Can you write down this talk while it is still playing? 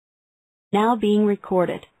Now being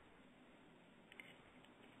recorded.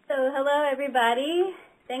 So hello everybody.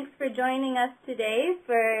 Thanks for joining us today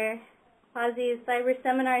for Quasi's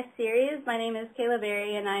Cyberseminar series. My name is Kayla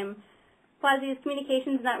Berry and I'm Quasi's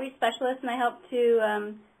Communications and Outreach Specialist, and I help to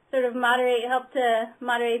help to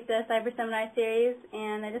moderate the Cyberseminar series.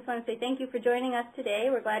 And I just want to say thank you for joining us today.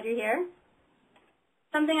 We're glad you're here.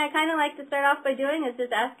 Something I kind of like to start off by doing is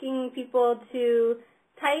just asking people to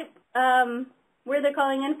type where they're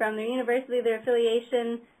calling in from, their university, their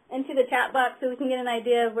affiliation, into the chat box so we can get an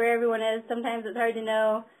idea of where everyone is. Sometimes it's hard to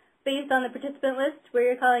know based on the participant list where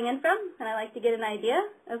you're calling in from, and I like to get an idea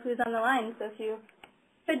of who's on the line. So if you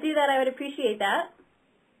could do that, I would appreciate that.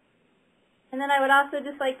 And then I would also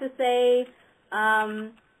just like to say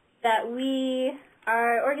that we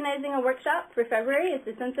are organizing a workshop for February. It's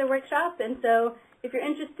a sensor workshop, and so if you're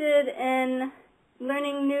interested in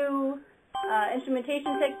learning new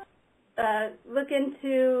instrumentation techniques, look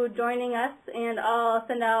into joining us, and I'll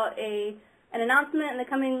send out an announcement in the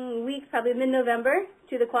coming weeks, probably mid-November,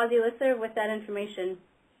 to the Quasi listserv with that information.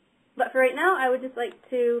 But for right now, I would just like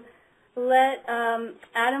to let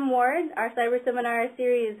Adam Ward, our Cyberseminar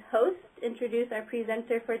series host, introduce our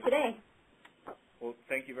presenter for today. Well,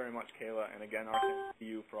 thank you very much, Kayla, and again, our thanks to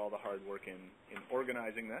you for all the hard work in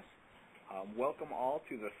organizing this. Welcome all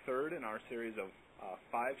to the third in our series of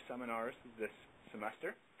 5 seminars this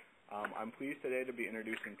semester. I'm pleased today to be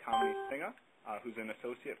introducing Kamini Singha, who's an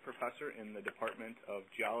associate professor in the Department of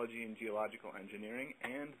Geology and Geological Engineering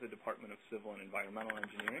and the Department of Civil and Environmental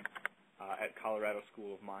Engineering at Colorado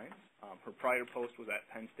School of Mines. Her prior post was at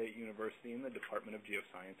Penn State University in the Department of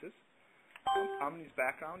Geosciences. Kamini's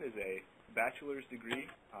background is a bachelor's degree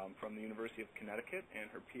from the University of Connecticut and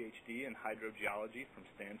her PhD in hydrogeology from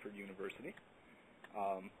Stanford University.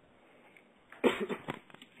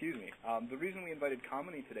 Excuse me. The reason we invited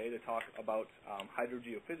Kamini today to talk about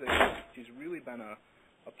hydrogeophysics is she's really been a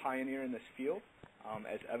pioneer in this field,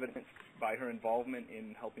 as evidenced by her involvement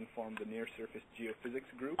in helping form the Near Surface Geophysics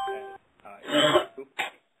group,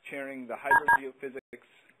 chairing the hydrogeophysics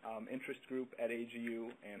interest group at AGU,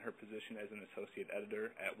 and her position as an associate editor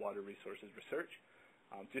at Water Resources Research.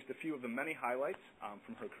 Just a few of the many highlights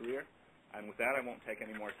from her career. And with that, I won't take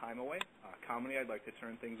any more time away. Kamini, I'd like to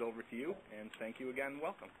turn things over to you, and thank you again.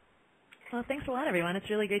 Welcome. Well, thanks a lot, everyone. It's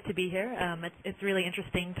really great to be here. It's really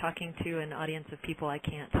interesting talking to an audience of people I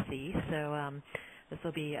can't see, so this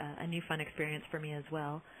will be a new fun experience for me as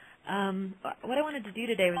well. What I wanted to do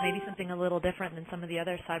today was maybe something a little different than some of the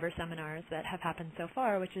other cyber seminars that have happened so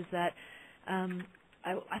far, which is that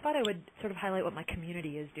I thought I would sort of highlight what my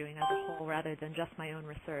community is doing as a whole rather than just my own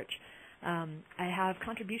research. I have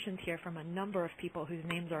contributions here from a number of people whose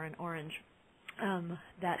names are in orange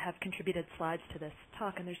that have contributed slides to this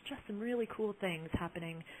talk, and there's just some really cool things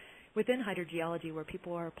happening within hydrogeology where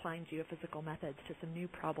people are applying geophysical methods to some new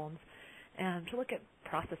problems and to look at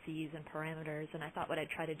processes and parameters. And I thought what I'd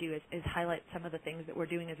try to do is highlight some of the things that we're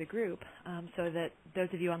doing as a group so that those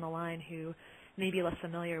of you on the line who may be less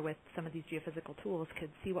familiar with some of these geophysical tools could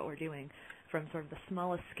see what we're doing from sort of the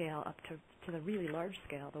smallest scale up to the really large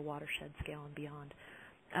scale, the watershed scale and beyond.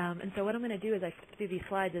 And so what I'm going to do as I flip through these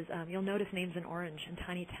slides is you'll notice names in orange in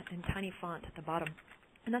tiny font at the bottom,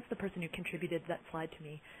 and that's the person who contributed that slide to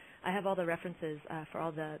me. I have all the references for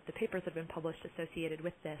all the papers that have been published associated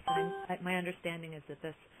with this, and my understanding is that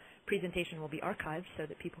this presentation will be archived so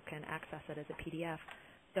that people can access it as a PDF.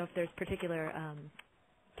 So if there's particular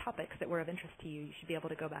topics that were of interest to you, you should be able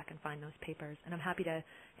to go back and find those papers. And I'm happy to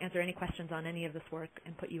answer any questions on any of this work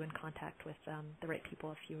and put you in contact with the right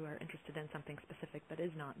people if you are interested in something specific that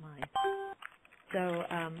is not mine. So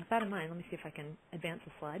with that in mind, let me see if I can advance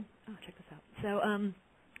the slide. Oh, check this out.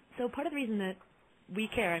 So part of the reason that we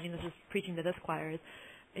care, I mean, this is preaching to this choir,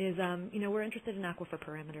 is we're interested in aquifer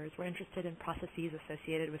parameters. We're interested in processes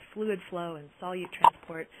associated with fluid flow and solute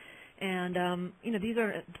transport. And, these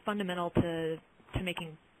are fundamental to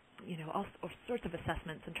making all sorts of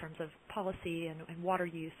assessments in terms of policy and water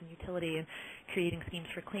use and utility and creating schemes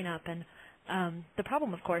for cleanup. And the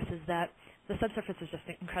problem, of course, is that the subsurface is just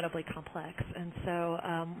incredibly complex. And so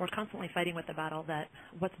we're constantly fighting with the battle that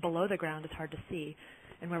what's below the ground is hard to see.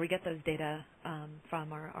 And where we get those data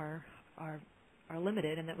from are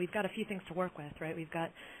limited, and that we've got a few things to work with, right? We've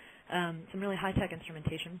got some really high-tech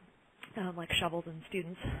instrumentation, like shovels and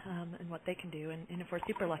students and what they can do. And if we're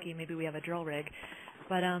super lucky, maybe we have a drill rig.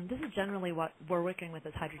 But this is generally what we're working with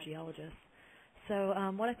as hydrogeologists. So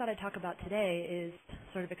what I thought I'd talk about today is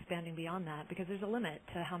sort of expanding beyond that, because there's a limit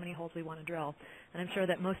to how many holes we want to drill. And I'm sure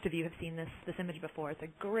that most of you have seen this image before. It's a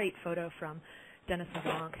great photo from Dennis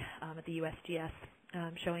LeBlanc at the USGS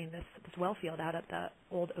showing this well field out at the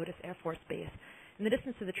old Otis Air Force Base. And the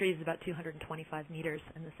distance to the trees is about 225 meters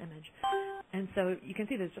in this image. And so you can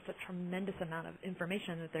see there's just a tremendous amount of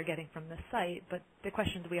information that they're getting from this site, but the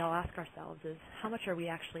questions we all ask ourselves is, how much are we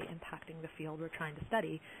actually impacting the field we're trying to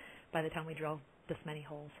study by the time we drill this many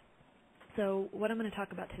holes? So what I'm going to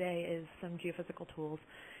talk about today is some geophysical tools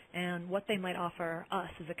and what they might offer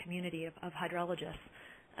us as a community of hydrologists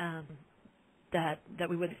that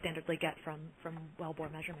we wouldn't standardly get from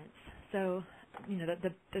wellbore measurements. So,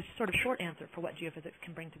 the sort of short answer for what geophysics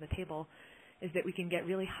can bring to the table is that we can get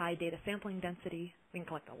really high data sampling density. We can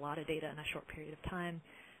collect a lot of data in a short period of time.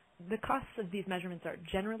 The costs of these measurements are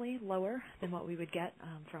generally lower than what we would get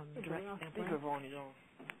from direct sampling.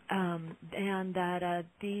 And that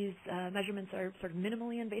these measurements are sort of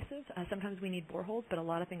minimally invasive. Sometimes we need boreholes, but a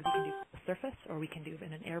lot of things we can do on the surface, or we can do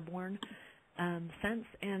in an airborne sense.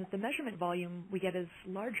 And the measurement volume we get is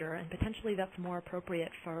larger, and potentially that's more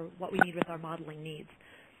appropriate for what we need with our modeling needs.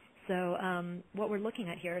 So what we're looking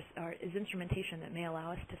at here is instrumentation that may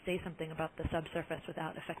allow us to say something about the subsurface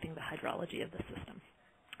without affecting the hydrology of the system.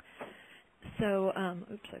 So,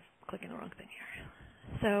 oops, I'm clicking the wrong thing here.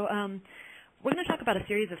 So we're going to talk about a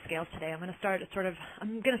series of scales today. I'm going to start at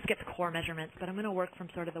I'm going to skip core measurements, but I'm going to work from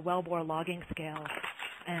sort of the wellbore logging scale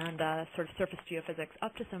and sort of surface geophysics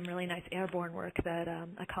up to some really nice airborne work that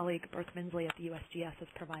a colleague, Burke Minsley at the USGS, has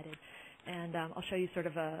provided. And I'll show you sort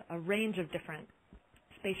of a range of different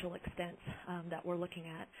spatial extents that we're looking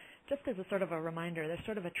at. Just as a sort of a reminder, there's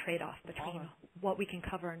sort of a trade-off between what we can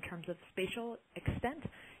cover in terms of spatial extent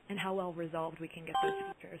and how well resolved we can get those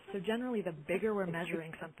features. So generally, the bigger we're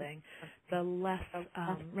measuring something, the less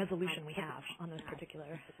resolution we have on those particular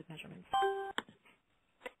measurements.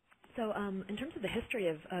 So in terms of the history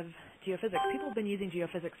of geophysics, people have been using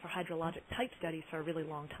geophysics for hydrologic type studies for a really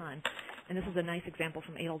long time. And this is a nice example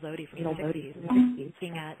from Adel Zodi from the 60s,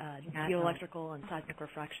 looking at geoelectrical and seismic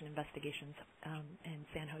refraction investigations in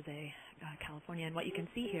San Jose, California. And what you can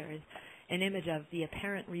see here is an image of the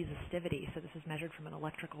apparent resistivity. So this is measured from an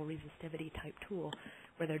electrical resistivity type tool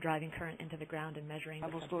where they're driving current into the ground and measuring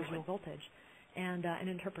the subsequent voltage, and an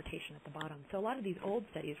interpretation at the bottom. So a lot of these old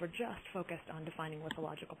studies were just focused on defining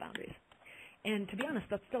lithological boundaries. And to be honest,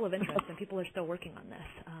 that's still of interest, and people are still working on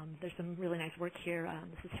this. There's some really nice work here.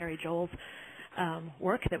 This is Harry Joel's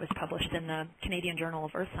work that was published in the Canadian Journal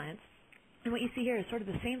of Earth Science. And what you see here is sort of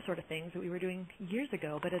the same sort of things that we were doing years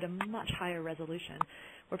ago, but at a much higher resolution,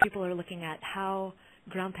 where people are looking at how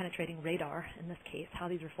ground-penetrating radar, in this case, how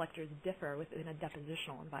these reflectors differ within a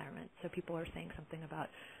depositional environment. So people are saying something about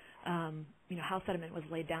how sediment was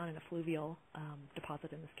laid down in a fluvial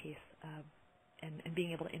deposit in this case, and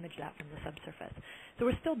being able to image that from the subsurface. So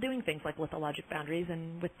we're still doing things like lithologic boundaries,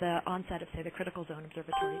 and with the onset of, say, the critical zone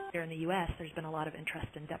observatory here in the U.S., there's been a lot of interest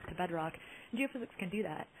in depth to bedrock. And geophysics can do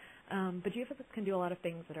that. But geophysics can do a lot of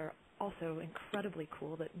things that are also incredibly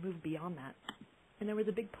cool that move beyond that. And there was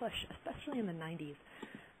a big push, especially in the 90s,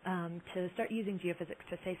 to start using geophysics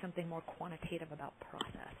to say something more quantitative about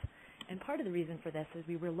process. And part of the reason for this is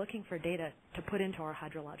we were looking for data to put into our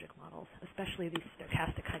hydrologic models, especially these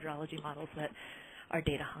stochastic hydrology models that are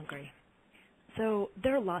data hungry. So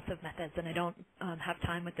there are lots of methods, and I don't have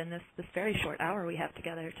time within this very short hour we have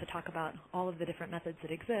together to talk about all of the different methods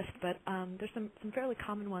that exist, but there's some fairly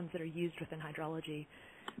common ones that are used within hydrology,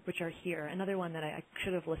 which are here. Another one that I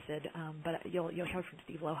should have listed, but you'll hear from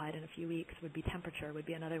Steve Lohide in a few weeks, would be temperature, would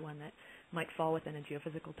be another one that might fall within a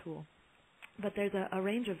geophysical tool. But there's a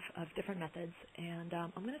range of different methods, and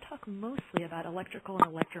I'm going to talk mostly about electrical and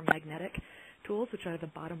electromagnetic tools, which are the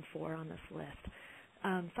bottom 4 on this list.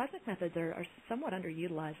 Seismic methods are somewhat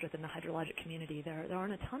underutilized within the hydrologic community. There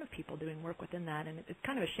aren't a ton of people doing work within that, and it's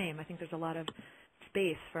kind of a shame. I think there's a lot of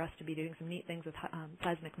space for us to be doing some neat things with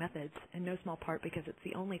seismic methods, in no small part because it's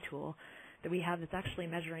the only tool that we have that's actually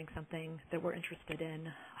measuring something that we're interested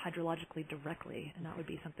in hydrologically directly, and that would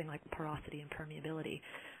be something like porosity and permeability.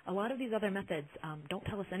 A lot of these other methods don't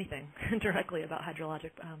tell us anything directly about hydrologic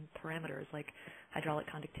parameters like hydraulic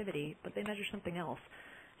conductivity, but they measure something else.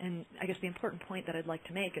 And I guess the important point that I'd like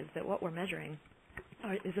to make is that what we're measuring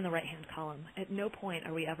is in the right-hand column. At no point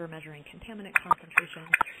are we ever measuring contaminant concentration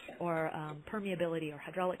or permeability or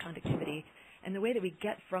hydraulic conductivity. And the way that we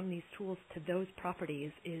get from these tools to those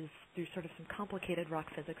properties is through sort of some complicated rock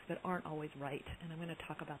physics that aren't always right. And I'm going to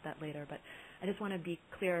talk about that later. But I just want to be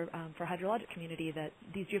clear for hydrologic community that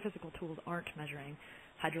these geophysical tools aren't measuring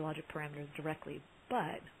hydrologic parameters directly,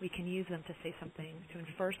 but we can use them to say something, to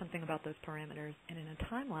infer something about those parameters. And in a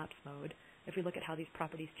time-lapse mode, if we look at how these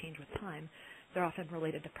properties change with time, they're often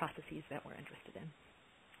related to processes that we're interested in.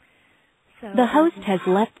 So, the host has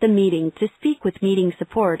left the meeting to speak with meeting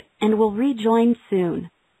support and will rejoin soon.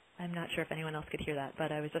 I'm not sure if anyone else could hear that,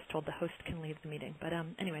 but I was just told the host can leave the meeting. But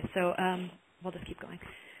anyway, so we'll just keep going.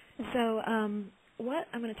 So what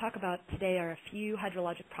I'm going to talk about today are a few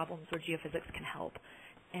hydrologic problems where geophysics can help.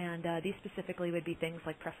 And these specifically would be things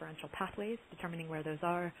like preferential pathways, determining where those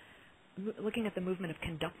are, looking at the movement of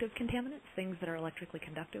conductive contaminants, things that are electrically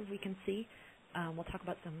conductive we can see. We'll talk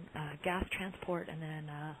about some gas transport and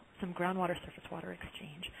then some groundwater surface water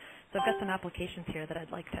exchange. So I've got some applications here that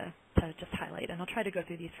I'd like to just highlight, and I'll try to go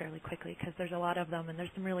through these fairly quickly because there's a lot of them and there's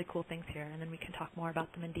some really cool things here, and then we can talk more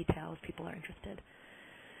about them in detail if people are interested.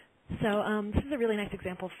 So this is a really nice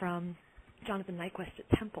example from Jonathan Nyquist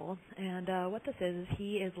at Temple, and what this is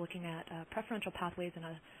he is looking at preferential pathways in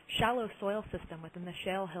a shallow soil system within the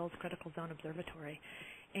Shale Hills Critical Zone Observatory.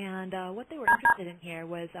 And what they were interested in here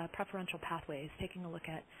was preferential pathways, taking a look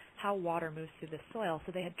at how water moves through the soil.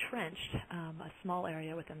 So they had trenched a small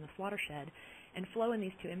area within this watershed, and flow in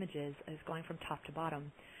these two images is going from top to bottom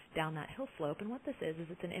down that hill slope. And what this is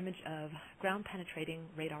it's an image of ground-penetrating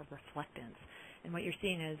radar reflectance. And what you're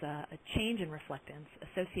seeing is a change in reflectance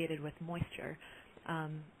associated with moisture.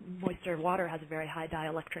 Moisture water has a very high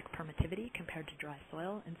dielectric permittivity compared to dry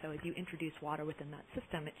soil, and so as you introduce water within that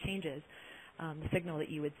system, it changes the signal that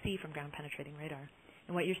you would see from ground-penetrating radar.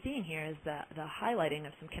 And what you're seeing here is the highlighting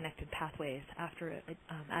of some connected pathways after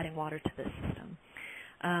adding water to this system.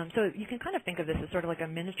 So you can kind of think of this as sort of like a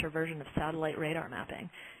miniature version of satellite radar mapping.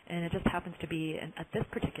 And it just happens to be, at this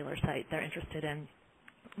particular site, they're interested in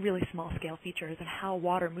really small-scale features and how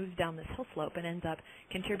water moves down this hill slope and ends up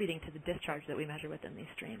contributing to the discharge that we measure within these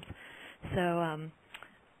streams. So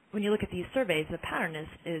when you look at these surveys, the pattern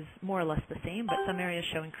is more or less the same, but some areas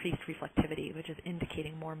show increased reflectivity, which is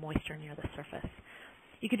indicating more moisture near the surface.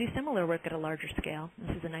 You could do similar work at a larger scale.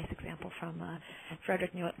 This is a nice example from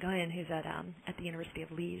Frederick Nguyen, who's at the University of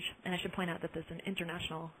Liège. And I should point out that there's an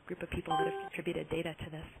international group of people that have contributed data to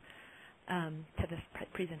this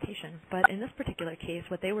presentation. But in this particular case,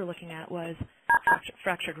 what they were looking at was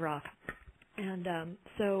fractured rock. And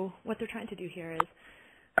so what they're trying to do here is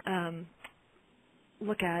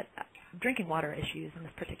look at drinking water issues in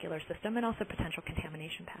this particular system and also potential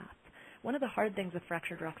contamination paths. One of the hard things with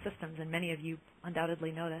fractured rock systems, and many of you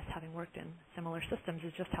undoubtedly know this having worked in similar systems,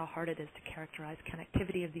 is just how hard it is to characterize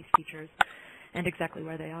connectivity of these features and exactly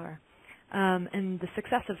where they are. And the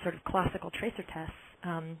success of sort of classical tracer tests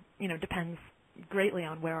depends greatly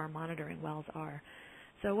on where our monitoring wells are.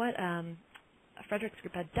 So what Frederick's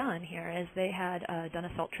group had done here is they had done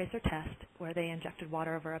a salt tracer test where they injected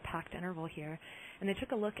water over a packed interval here, and they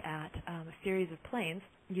took a look at a series of planes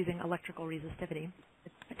using electrical resistivity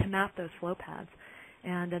to map those flow paths.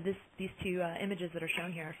 And these two images that are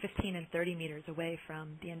shown here are 15 and 30 meters away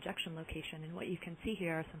from the injection location, and what you can see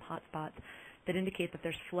here are some hot spots that indicate that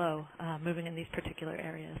there's flow moving in these particular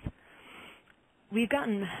areas. We've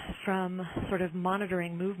gotten from sort of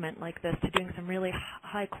monitoring movement like this to doing some really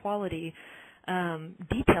high-quality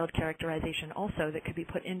detailed characterization also that could be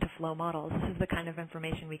put into flow models. This is the kind of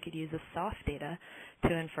information we could use as soft data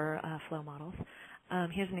to infer flow models.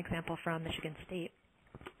 Here's an example from Michigan State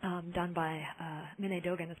done by Minnie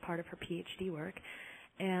Dogan as part of her PhD work.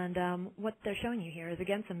 And what they're showing you here is,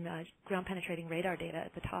 again, some ground-penetrating radar data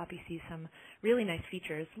at the top. You see some really nice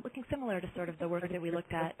features, looking similar to sort of the work that we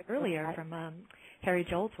looked at earlier from Harry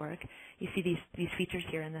Joel's work. You see these features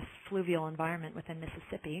here in this fluvial environment within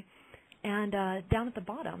Mississippi. And down at the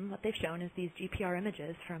bottom, what they've shown is these GPR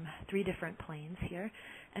images from 3 different planes here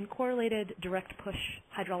and correlated direct push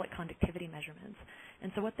hydraulic conductivity measurements.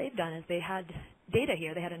 And so what they've done is they had data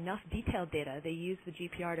here. They had enough detailed data. They used the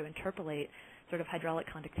GPR to interpolate sort of hydraulic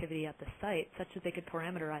conductivity at the site such that they could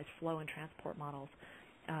parameterize flow and transport models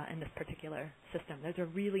in this particular system. There's a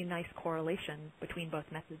really nice correlation between both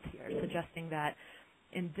methods here, suggesting that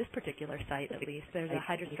in this particular site, at least, there's a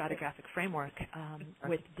hydrostratigraphic framework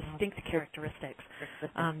with distinct characteristics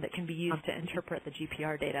that can be used to interpret the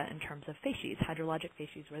GPR data in terms of facies, hydrologic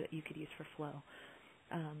facies that you could use for flow.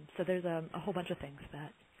 So there's a whole bunch of things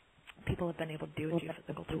that people have been able to do with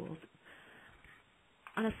geophysical tools.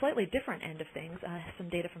 On a slightly different end of things, some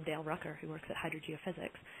data from Dale Rucker, who works at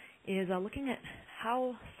Hydrogeophysics, is looking at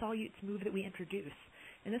how solutes move that we introduce.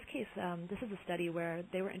 In this case, this is a study where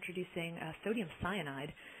they were introducing sodium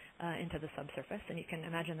cyanide into the subsurface, and you can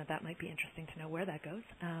imagine that that might be interesting to know where that goes.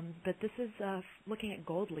 But this is looking at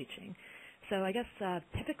gold leaching. So I guess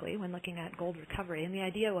typically when looking at gold recovery, and the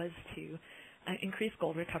idea was to increase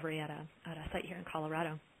gold recovery at a site here in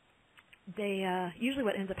Colorado, they usually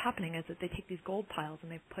what ends up happening is that they take these gold piles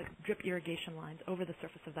and they put drip irrigation lines over the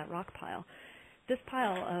surface of that rock pile. This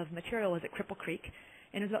pile of material was at Cripple Creek,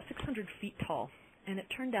 and it was about 600 feet tall. And it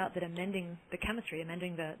turned out that amending the chemistry,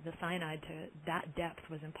 amending the cyanide to that depth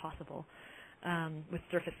was impossible with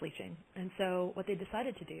surface leaching. And so what they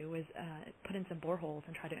decided to do was put in some boreholes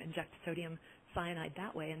and try to inject sodium cyanide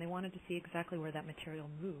that way, and they wanted to see exactly where that material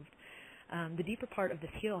moved. The deeper part of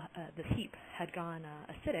this heap had gone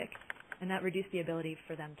acidic, and that reduced the ability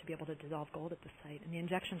for them to be able to dissolve gold at the site. And the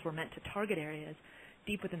injections were meant to target areas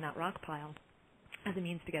deep within that rock pile as a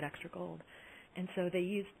means to get extra gold. And so they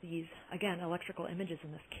used these, again, electrical images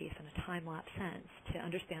in this case in a time-lapse sense to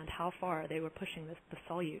understand how far they were pushing the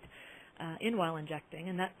solute in while injecting,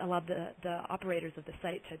 and that allowed the operators of the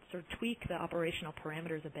site to sort of tweak the operational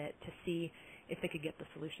parameters a bit to see if they could get the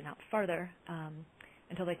solution out farther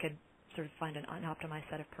until they could sort of find an optimized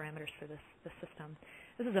set of parameters for this system.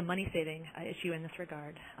 This is a money-saving issue in this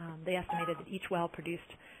regard. They estimated that each well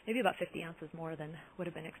produced maybe about 50 ounces more than would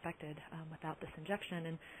have been expected without this injection,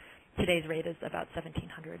 and today's rate is about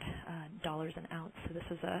 $1,700 an ounce, so this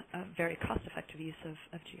is a very cost-effective use of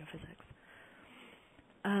geophysics.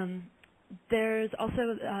 There's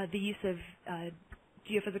also the use of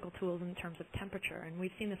geophysical tools in terms of temperature, and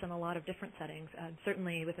we've seen this in a lot of different settings.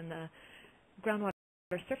 Certainly within the groundwater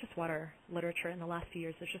or surface water literature in the last few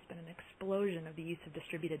years, there's just been an explosion of the use of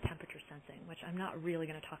distributed temperature sensing, which I'm not really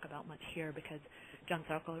going to talk about much here because John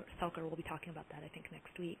Selker will be talking about that, I think,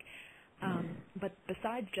 next week. But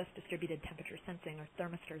besides just distributed temperature sensing or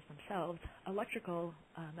thermistors themselves, electrical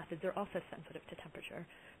methods are also sensitive to temperature.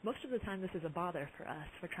 Most of the time this is a bother for us.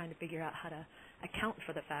 We're trying to figure out how to account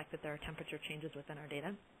for the fact that there are temperature changes within our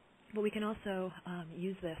data. But we can also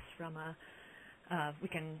use this from we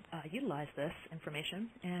can utilize this information.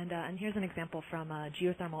 And here's an example from a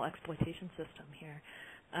geothermal exploitation system here.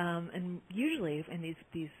 And usually in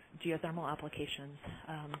these geothermal applications,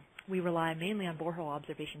 we rely mainly on borehole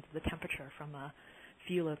observations of the temperature from a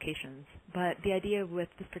few locations. But the idea with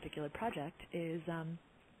this particular project is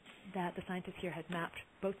that the scientists here had mapped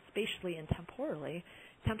both spatially and temporally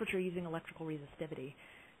temperature using electrical resistivity.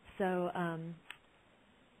 So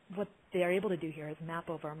what they are able to do here is map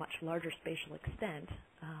over a much larger spatial extent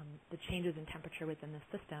the changes in temperature within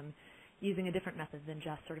the system using a different method than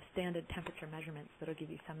just sort of standard temperature measurements that will give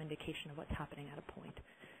you some indication of what's happening at a point.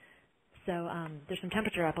 So there's some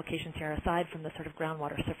temperature applications here aside from the sort of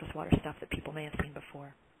groundwater, surface water stuff that people may have seen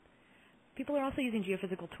before. People are also using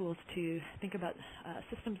geophysical tools to think about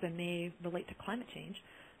systems that may relate to climate change.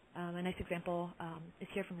 A nice example is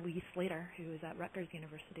here from Lee Slater, who is at Rutgers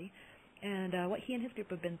University. And what he and his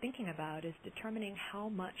group have been thinking about is determining how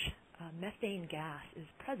much methane gas is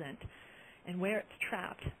present and where it's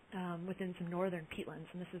trapped within some northern peatlands.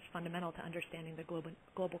 And this is fundamental to understanding the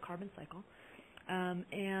global carbon cycle.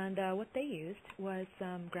 What they used was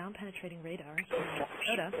some ground-penetrating radar in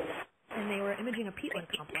Minnesota, and they were imaging a peatland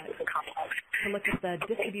complex to look at the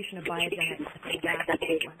distribution of biogenic methane gas in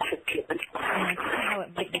peatlands and to see how it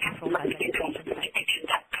might be controlled by vegetation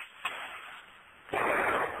type.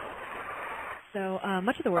 So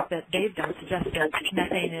much of the work that they've done suggests that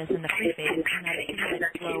methane is in the free phase and that it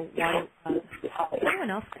accumulates low water.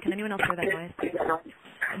 Can anyone else hear that noise?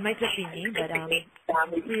 It might just be me, but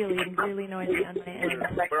really noisy on my end.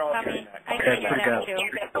 We're all hearing that. I can hear that too.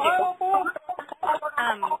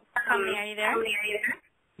 Kamini, are you there?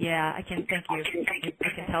 Yeah, I can. Thank you. I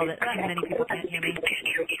can tell that many people can't hear me.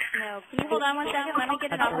 No. Can you hold on one second? Let me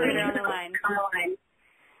get an operator on the line.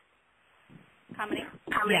 Kamini?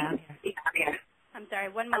 Yeah, I'm here. I'm sorry.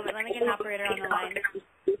 One moment. Let me get an operator on the line.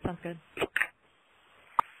 Sounds good.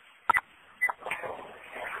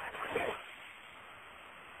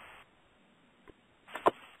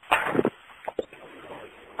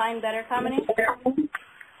 Line better, Kamini?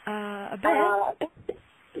 A bit.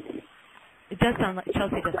 It does sound like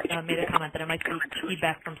Chelsea just made a comment that it might be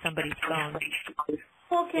feedback from somebody's phone.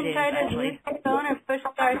 People can try to use their phone or push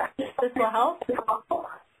star. This will help.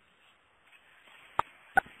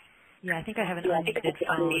 Yeah, I think I have an unmuted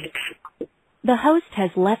phone. The host has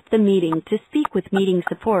left the meeting to speak with meeting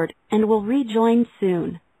support and will rejoin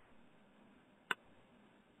soon.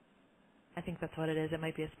 I think that's what it is. It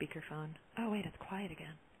might be a speakerphone. Oh, wait, it's quiet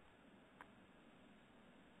again.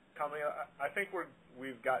 Kamini, I think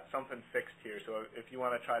we've got something fixed here, so if you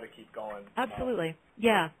want to try to keep going. Absolutely.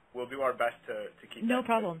 Yeah. We'll do our best to keep No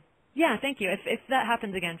problem. Fixed. Yeah, thank you. If that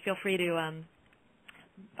happens again, feel free to,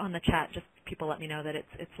 on the chat, just people let me know that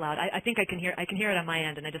it's loud. I think I can hear it on my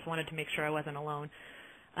end, and I just wanted to make sure I wasn't alone.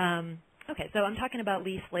 Okay, so I'm talking about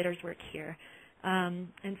Lee Slater's work here.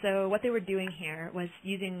 And so what they were doing here was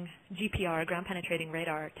using GPR, ground-penetrating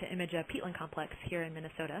radar, to image a peatland complex here in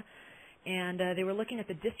Minnesota. And they were looking at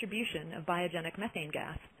the distribution of biogenic methane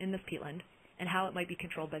gas in this peatland and how it might be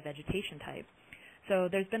controlled by vegetation type. So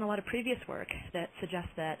there's been a lot of previous work that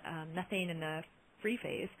suggests that methane in the free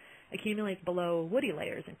phase accumulates below woody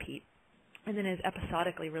layers in peat and then is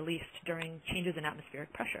episodically released during changes in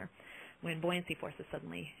atmospheric pressure when buoyancy forces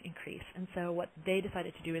suddenly increase. And so what they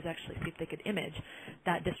decided to do is actually see if they could image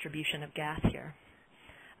that distribution of gas here.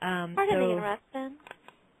 Pardon the interruption.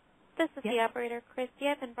 This is the operator, Christy.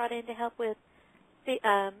 I've been brought in to help with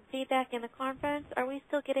feedback in the conference. Are we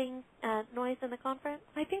still getting noise in the conference?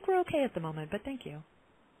 I think we're okay at the moment, but thank you.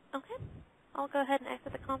 Okay. I'll go ahead and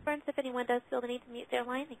exit the conference. If anyone does feel the need to mute their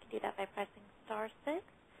line, they can do that by pressing *6.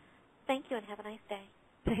 Thank you and have a nice day.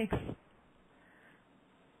 Thanks.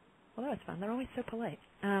 Well, that was fun. They're always so polite.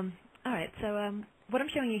 All right, so what I'm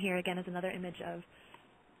showing you here, again, is another image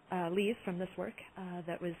of leaves from this work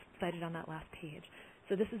that was cited on that last page.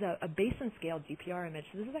 So this is a basin-scale GPR image.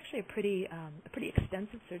 So this is actually a pretty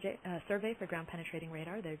extensive survey for ground-penetrating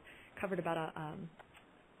radar. They've covered about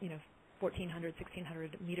 1,400,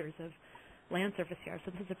 1,600 meters of land surface here.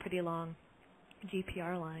 So this is a pretty long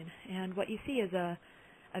GPR line. And what you see is a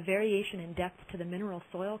variation in depth to the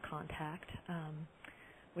mineral-soil contact,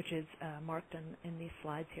 which is marked in these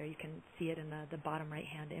slides here. You can see it in the bottom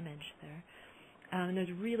right-hand image there. And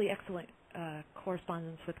there's really excellent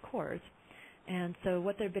correspondence with cores. And so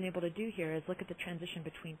what they've been able to do here is look at the transition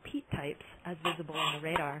between peat types as visible on the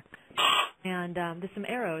radar. And there's some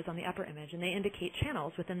arrows on the upper image, and they indicate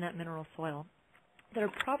channels within that mineral soil that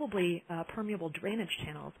are probably permeable drainage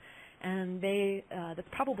channels. And that's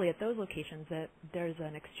probably at those locations that there's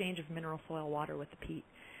an exchange of mineral soil water with the peat.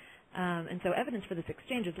 And so evidence for this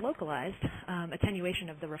exchange is localized attenuation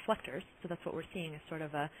of the reflectors. So that's what we're seeing is sort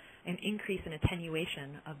of an increase in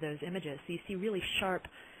attenuation of those images. So you see really sharp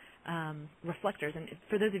reflectors. And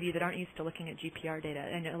for those of you that aren't used to looking at GPR data,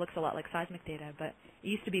 and it looks a lot like seismic data, but it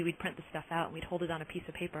used to be we'd print the stuff out and we'd hold it on a piece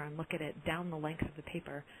of paper and look at it down the length of the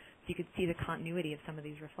paper so you could see the continuity of some of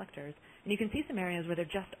these reflectors. And you can see some areas where there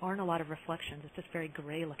just aren't a lot of reflections. It's just very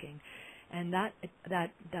gray looking. And that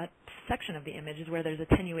section of the image is where there's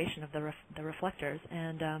attenuation of the reflectors,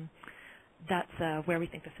 and that's where we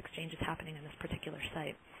think this exchange is happening in this particular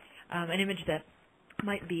site. An image that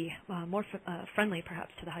might be more friendly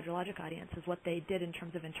perhaps to the hydrologic audience is what they did in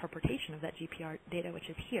terms of interpretation of that GPR data, which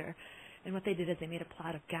is here. And what they did is they made a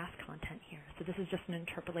plot of gas content here. So this is just an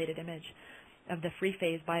interpolated image of the free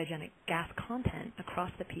phase biogenic gas content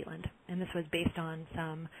across the peatland. And this was based on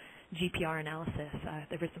some GPR analysis.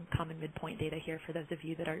 There was some common midpoint data here for those of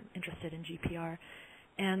you that are interested in GPR.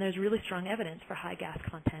 And there's really strong evidence for high gas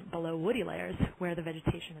content below woody layers where the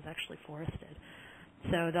vegetation is actually forested.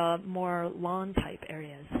 So the more lawn-type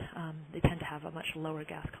areas, they tend to have a much lower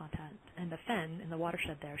gas content. And the fen in the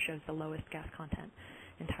watershed there shows the lowest gas content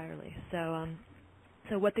entirely. So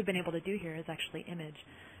what they've been able to do here is actually image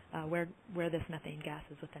where this methane gas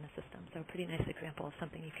is within a system. So a pretty nice example of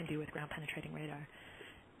something you can do with ground-penetrating radar.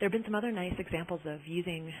 There have been some other nice examples of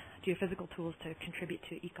using geophysical tools to contribute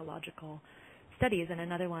to ecological studies, and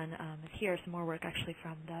another one is here, some more work actually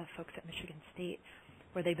from the folks at Michigan State,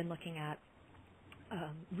 where they've been looking at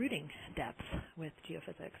rooting depths with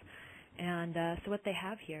geophysics. And so what they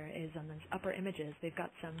have here is on these upper images, they've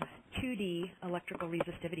got some 2D electrical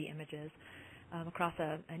resistivity images across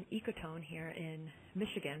an ecotone here in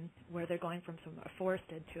Michigan, where they're going from some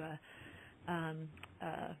forested to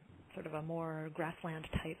a sort of a more grassland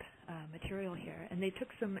type material here. And they took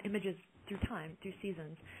some images through time, through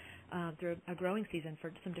seasons, through a growing season for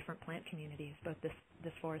some different plant communities, both this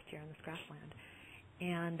forest here and this grassland.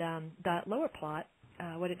 And that lower plot,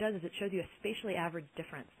 what it does is it shows you a spatially averaged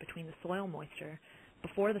difference between the soil moisture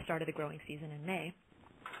before the start of the growing season in May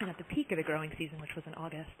and at the peak of the growing season, which was in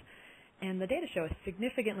August. And the data show a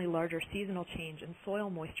significantly larger seasonal change in soil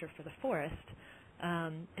moisture for the forest,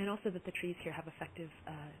 and also that the trees here have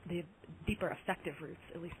the deeper effective roots,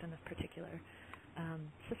 at least in this particular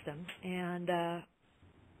system. And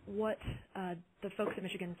what the folks at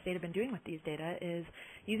Michigan State have been doing with these data is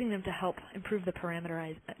using them to help improve the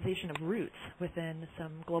parameterization of roots within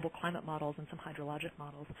some global climate models and some hydrologic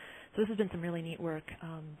models. So this has been some really neat work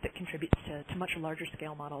that contributes to much larger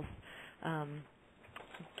scale models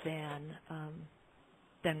than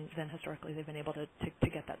historically they've been able to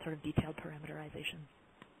get that sort of detailed parameterization.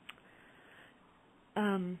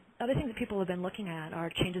 Other things that people have been looking at are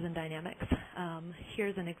changes in dynamics.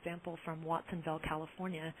 Here's an example from Watsonville,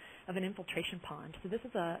 California, of an infiltration pond. So this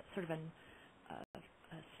is a sort of a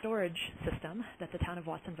storage system that the town of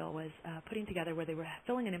Watsonville was putting together, where they were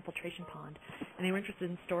filling an infiltration pond, and they were interested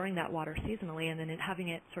in storing that water seasonally and then having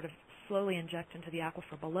it sort of slowly inject into the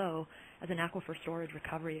aquifer below as an aquifer storage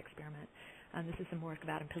recovery experiment. This is some work of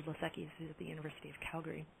Adam Pizlasecki's, who's at the University of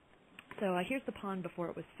Calgary. So here's the pond before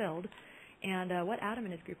it was filled. And what Adam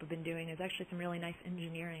and his group have been doing is actually some really nice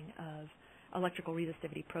engineering of electrical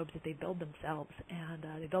resistivity probes that they build themselves. And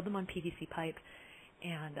they build them on PVC pipe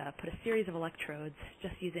and put a series of electrodes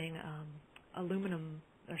just using aluminum,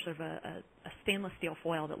 or sort of a stainless steel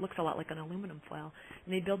foil that looks a lot like an aluminum foil.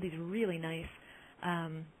 And they build these really nice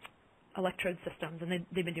electrode systems, and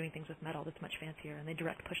they've been doing things with metal that's much fancier, and they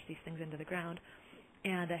direct push these things into the ground.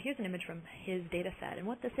 And here's an image from his data set. And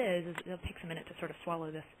what this is it'll take a minute to sort of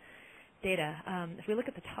swallow this data. If we look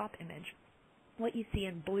at the top image, what you see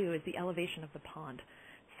in blue is the elevation of the pond.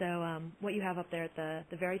 So what you have up there at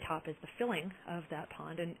the very top is the filling of that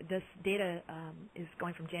pond, and this data is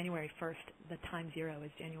going from January 1st. The time zero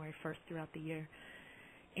is January 1st throughout the year.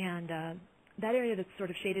 And that area that's sort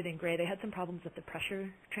of shaded in gray, they had some problems with the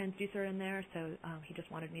pressure transducer in there, so he just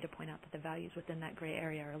wanted me to point out that the values within that gray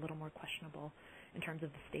area are a little more questionable in terms of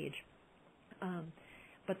the stage.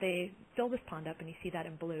 But they fill this pond up, and you see that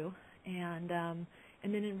in blue. And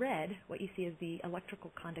then in red, what you see is the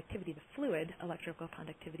electrical conductivity, the fluid electrical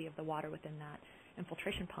conductivity of the water within that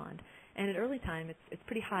infiltration pond. And at early time, it's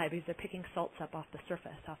pretty high because they're picking salts up off the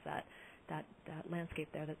surface, off that landscape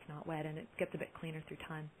there that's not wet, and it gets a bit cleaner through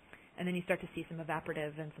time. And then you start to see some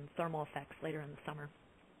evaporative and some thermal effects later in the summer,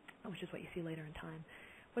 which is what you see later in time.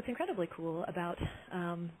 What's incredibly cool about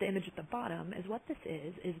the image at the bottom is what this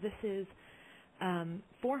is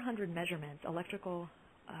 400 measurements, electrical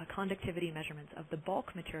conductivity measurements of the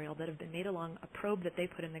bulk material that have been made along a probe that they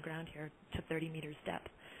put in the ground here to 30 meters depth.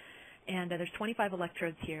 And there's 25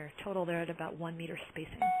 electrodes here. Total, they're at about 1 meter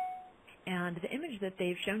spacing. And the image that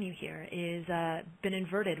they've shown you here is been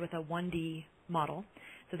inverted with a 1D model.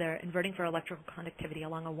 So they're inverting for electrical conductivity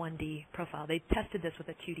along a 1D profile. They tested this with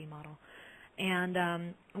a 2D model.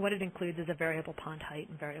 And what it includes is a variable pond height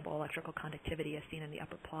and variable electrical conductivity as seen in the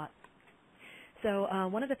upper plot. So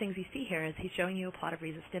one of the things you see here is he's showing you a plot of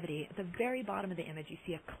resistivity. At the very bottom of the image, you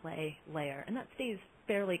see a clay layer, and that stays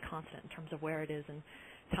fairly constant in terms of where it is in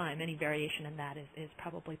time. Any variation in that is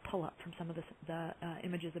probably pull-up from some of the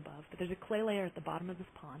images above. But there's a clay layer at the bottom of this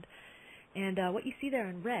pond. And what you see there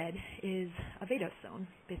in red is a vadose zone,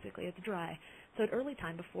 basically. It's dry. So at early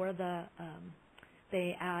time, before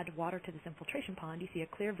they add water to this infiltration pond, you see a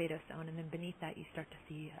clear vadose zone, and then beneath that you start to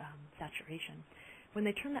see saturation. When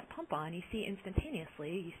they turn that pump on, you see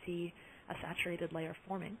instantaneously, you see a saturated layer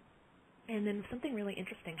forming. And then something really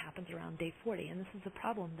interesting happens around day 40, and this is a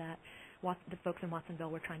problem that the folks in Watsonville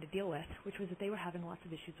were trying to deal with, which was that they were having lots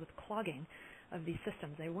of issues with clogging of these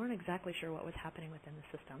systems. They weren't exactly sure what was happening within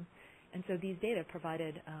the system. And so these data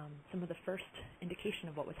provided some of the first indication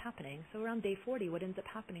of what was happening. So around day 40, what ends up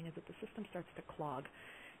happening is that the system starts to clog.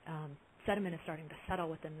 Sediment is starting to settle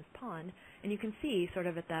within this pond, and you can see sort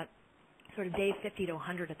of at that sort of day 50 to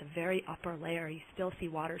 100 at the very upper layer, you still see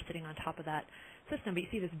water sitting on top of that system, but you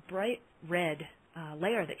see this bright red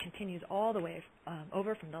layer that continues all the way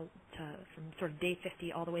over from sort of day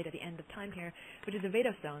 50 all the way to the end of time here, which is a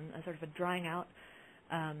vadose zone, a sort of a drying out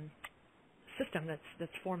system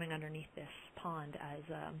that's forming underneath this pond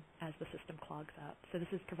as the system clogs up. So this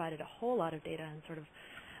has provided a whole lot of data and sort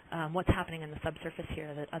of what's happening in the subsurface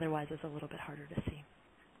here that otherwise is a little bit harder to see.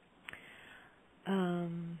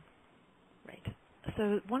 Right.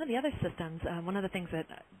 So one of the other systems, one of the things that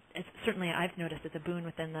certainly I've noticed is a boon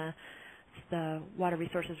within the water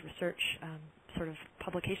resources research sort of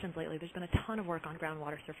publications lately. There's been a ton of work on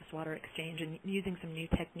groundwater surface water exchange and using some new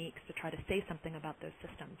techniques to try to say something about those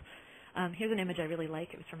systems. Here's an image I really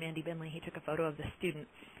like. It was from Andy Binley. He took a photo of this student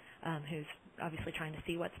who's obviously trying to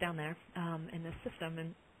see what's down there in this system.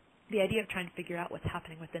 And the idea of trying to figure out what's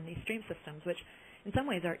happening within these stream systems, which in some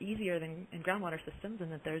ways are easier than in groundwater systems in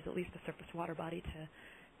that there's at least a surface water body to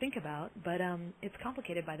think about. But it's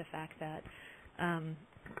complicated by the fact that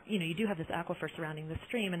you do have this aquifer surrounding the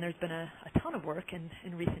stream, and there's been a ton of work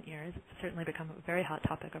in recent years. It's certainly become a very hot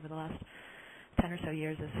topic over the last 10 or so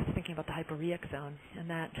years, is thinking about the hyporeic zone, and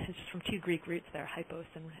that is just from two Greek roots there, hypos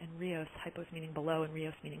and rios, hypos meaning below and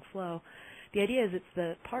rios meaning flow. The idea is it's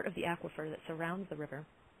the part of the aquifer that surrounds the river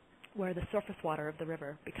where the surface water of the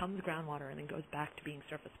river becomes groundwater and then goes back to being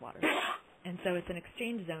surface water. And so it's an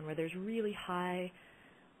exchange zone where there's really high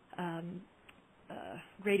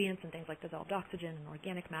gradients and things like dissolved oxygen and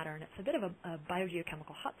organic matter, and it's a bit of a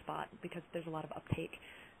biogeochemical hotspot because there's a lot of uptake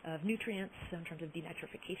of nutrients in terms of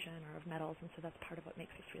denitrification or of metals, and so that's part of what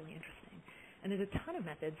makes this really interesting. And there's a ton of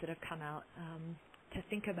methods that have come out to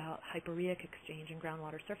think about hyporeic exchange and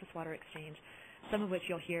groundwater surface water exchange, some of which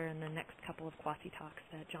you'll hear in the next couple of Quasi talks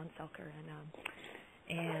that John Selker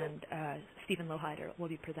and Stephen Lohide will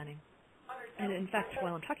be presenting. And in fact,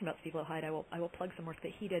 while I'm talking about Steve Lohide, I will plug some work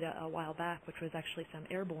that he did a while back, which was actually some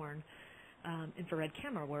airborne infrared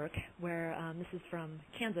camera work, where this is from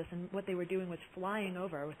Kansas, and what they were doing was flying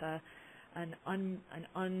over with an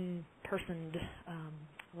unpersoned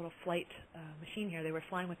little flight machine here. They were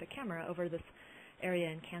flying with a camera over this area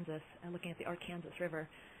in Kansas and looking at the Arkansas River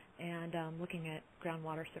and looking at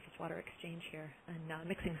groundwater, surface water exchange here and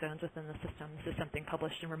mixing zones within the system. This is something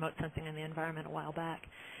published in Remote Sensing in the Environment a while back.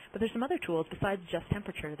 But there's some other tools besides just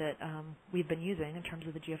temperature that we've been using in terms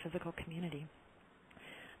of the geophysical community.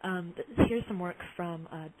 Here's some work from,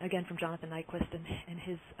 again, from Jonathan Nyquist and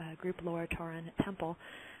his group, Laura Torin at Temple.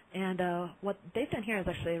 And what they've done here is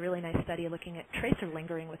actually a really nice study looking at tracer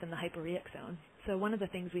lingering within the hyporeic zone. So one of the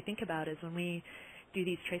things we think about is when we do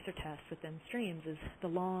these tracer tests within streams is the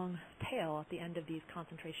long tail at the end of these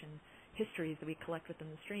concentration histories that we collect within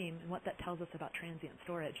the stream and what that tells us about transient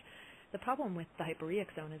storage. The problem with the hyporeic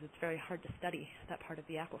zone is it's very hard to study that part of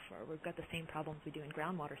the aquifer. We've got the same problems we do in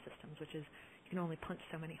groundwater systems, which is you can only punch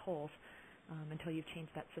so many holes until you've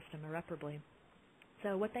changed that system irreparably.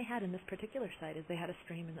 So what they had in this particular site is they had a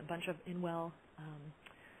stream and a bunch of in-well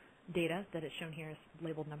data that is shown here is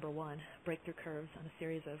labeled number 1, breakthrough curves on a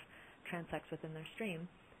series of transects within their stream.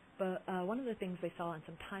 But one of the things they saw in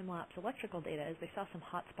some time-lapse electrical data is they saw some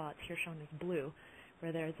hot spots here shown as blue,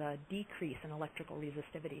 where there's a decrease in electrical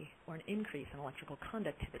resistivity or an increase in electrical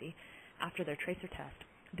conductivity after their tracer test.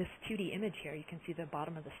 This 2D image here, you can see the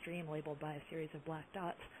bottom of the stream labeled by a series of black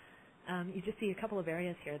dots. You just see a couple of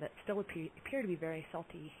areas here that still appear to be very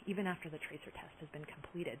salty even after the tracer test has been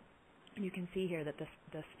completed. And you can see here that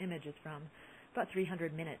this image is from about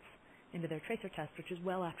 300 minutes into their tracer test, which is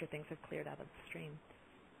well after things have cleared out of the stream.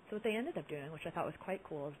 So what they ended up doing, which I thought was quite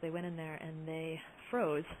cool, is they went in there and they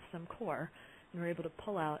froze some core and were able to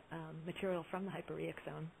pull out material from the hyporeic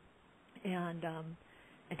zone and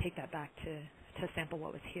take that back to sample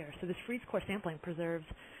what was here. So this freeze core sampling preserves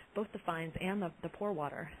both the fines and the pore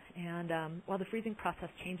water. And while the freezing process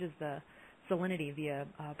changes the salinity via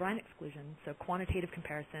brine exclusion, so quantitative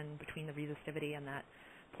comparison between the resistivity and that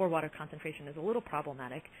pore water concentration is a little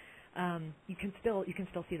problematic. You can still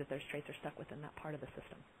see that there's tracer stuck within that part of the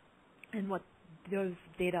system. And what those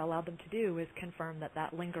data allowed them to do is confirm that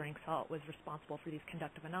that lingering salt was responsible for these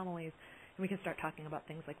conductive anomalies, and we can start talking about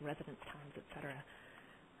things like residence times, et cetera.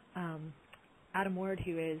 Adam Ward,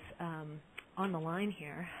 who is on the line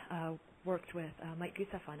here, worked with Mike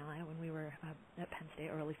Gusev and I when we were at Penn State,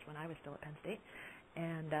 or at least when I was still at Penn State.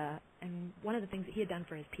 And one of the things that he had done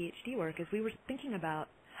for his PhD work is we were thinking about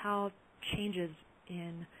how changes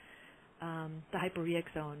in the hyporeic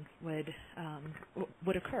zone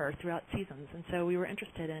would occur throughout seasons. And so we were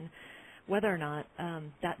interested in whether or not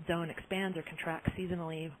that zone expands or contracts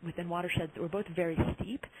seasonally within watersheds that were both very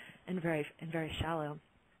steep and very shallow.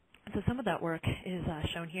 So some of that work is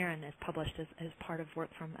shown here and is published as part of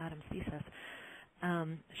work from Adam's thesis,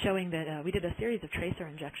 showing that we did a series of tracer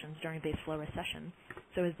injections during base flow recession.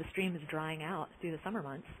 So as the stream is drying out through the summer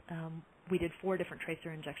months, we did 4 different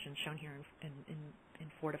tracer injections shown here in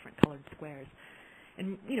 4 different colored squares.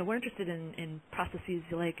 And we're interested in processes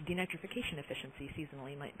like denitrification efficiency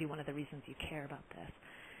seasonally might be one of the reasons you care about this.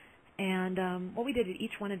 And what we did at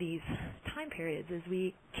each one of these time periods is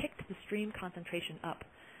we kicked the stream concentration up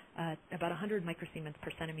about 100 microsiemens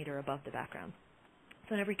per centimeter above the background.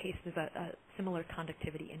 So in every case, there's a similar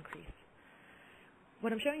conductivity increase.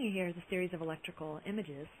 What I'm showing you here is a series of electrical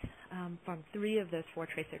images from 3 of those 4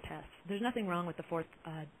 tracer tests. There's nothing wrong with the 4th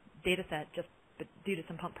data set, but due to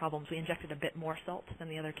some pump problems, we injected a bit more salt than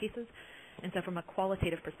the other cases. And so from a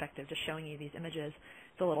qualitative perspective, just showing you these images,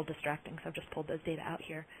 it's a little distracting, so I've just pulled those data out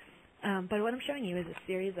here. But what I'm showing you is a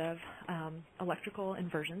series of electrical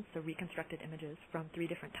inversions, so reconstructed images from 3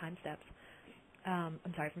 different time steps.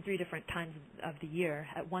 From 3 different times of the year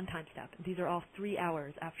at one time step. These are all 3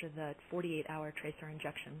 hours after the 48-hour tracer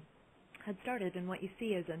injection had started, and what you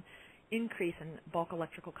see is an increase in bulk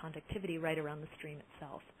electrical conductivity right around the stream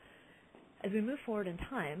itself. As we move forward in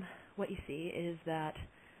time, what you see is that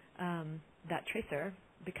that tracer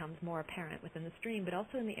becomes more apparent within the stream, but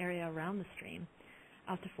also in the area around the stream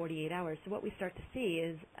out to 48 hours. So what we start to see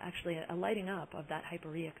is actually a lighting up of that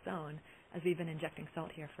hyporeic zone as we've been injecting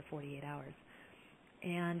salt here for 48 hours.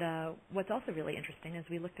 And what's also really interesting is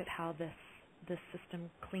we looked at how this system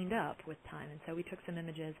cleaned up with time. And so we took some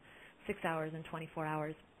images 6 hours and 24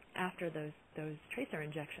 hours after those tracer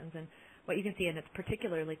injections. And what you can see, and it's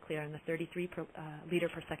particularly clear in the 33 liter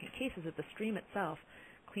per second cases, that the stream itself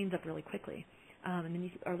cleans up really quickly. And then you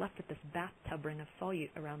are left with this bathtub ring of solute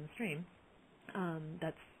around the stream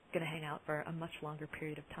that's going to hang out for a much longer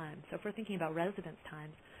period of time. So if we're thinking about residence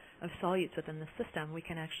times of solutes within the system, we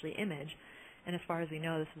can actually image. And as far as we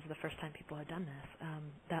know, this is the first time people have done this,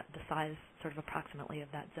 that the size sort of approximately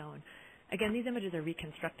of that zone Again, these images are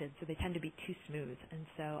reconstructed, so they tend to be too smooth, and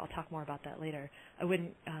so I'll talk more about that later. I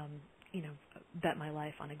wouldn't, bet my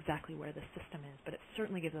life on exactly where the system is, but it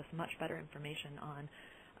certainly gives us much better information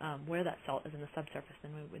on where that salt is in the subsurface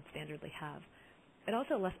than we would standardly have. It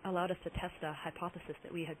also allowed us to test a hypothesis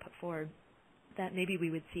that we had put forward that maybe we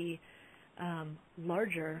would see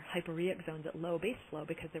larger hyporheic zones at low base flow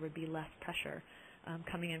because there would be less pressure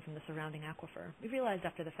coming in from the surrounding aquifer. We realized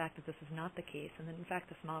after the fact that this was not the case, and that in fact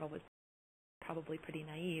this model was probably pretty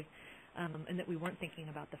naive, and that we weren't thinking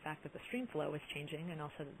about the fact that the stream flow was changing and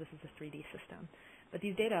also that this is a 3D system. But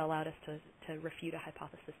these data allowed us to refute a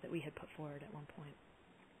hypothesis that we had put forward at one point.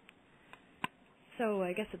 So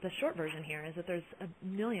I guess that the short version here is that there's a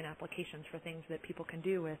million applications for things that people can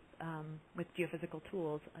do with geophysical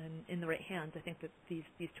tools, and in the right hands, I think that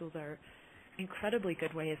these tools are incredibly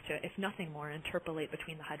good ways to, if nothing more, interpolate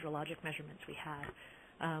between the hydrologic measurements we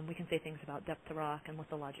have. We can say things about depth to rock and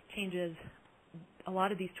lithologic changes. A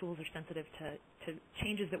lot of these tools are sensitive to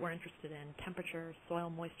changes that we're interested in: temperature,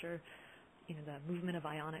 soil moisture, the movement of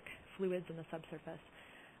ionic fluids in the subsurface.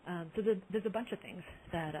 So there's a bunch of things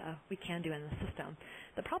that we can do in the system.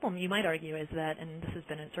 The problem, you might argue, is that, and this has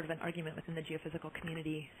been sort of an argument within the geophysical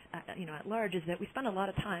community, at large, is that we spend a lot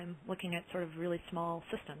of time looking at sort of really small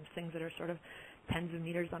systems, things that are sort of tens of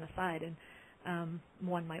meters on a side, and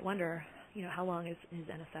one might wonder, how long is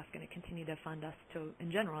NSF going to continue to fund us to,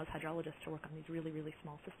 in general, as hydrologists, to work on these really, really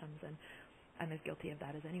small systems, and I'm as guilty of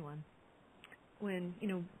that as anyone. When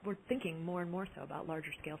we're thinking more and more so about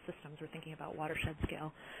larger scale systems, we're thinking about watershed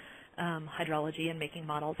scale hydrology and making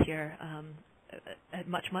models here at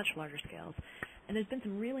much, much larger scales. And there's been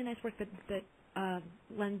some really nice work that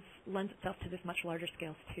lends itself to this much larger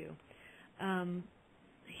scales too.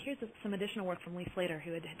 Here's some additional work from Lee Slater,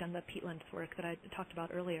 who had done the peatland work that I talked about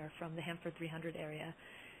earlier from the Hanford 300 area.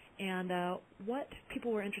 And what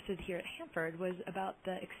people were interested here at Hanford was about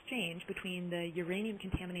the exchange between the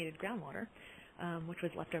uranium-contaminated groundwater, which was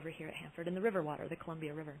left over here at Hanford, and the river water, the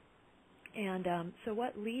Columbia River. And so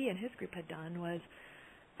what Lee and his group had done was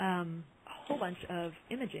a whole bunch of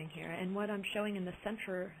imaging here. And what I'm showing in the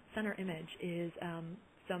center image is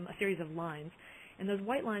a series of lines. And those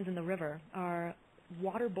white lines in the river are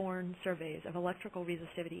waterborne surveys of electrical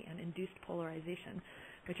resistivity and induced polarization,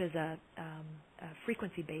 which is a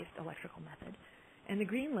frequency-based electrical method. And the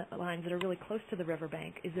green lines that are really close to the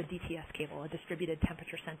riverbank is a DTS cable, a distributed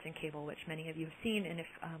temperature sensing cable, which many of you have seen, and if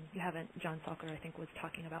you haven't, John Salker, I think, was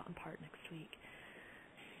talking about in part next week.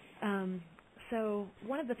 So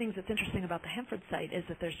one of the things that's interesting about the Hanford site is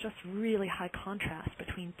that there's just really high contrast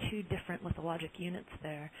between two different lithologic units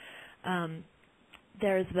there.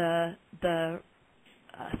 There's the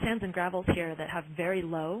sands and gravels here that have very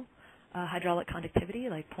low hydraulic conductivity,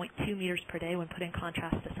 like 0.2 meters per day, when put in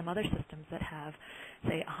contrast to some other systems that have,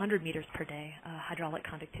 say, 100 meters per day hydraulic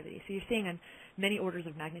conductivity. So you're seeing many orders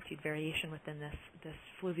of magnitude variation within this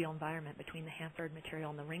fluvial environment between the Hanford material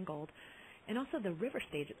and the Ringgold. And also the river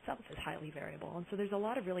stage itself is highly variable. And so there's a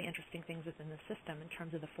lot of really interesting things within the system in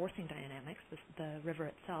terms of the forcing dynamics, the river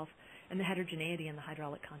itself, and the heterogeneity and the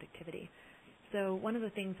hydraulic conductivity. So one of the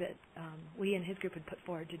things that Lee and his group had put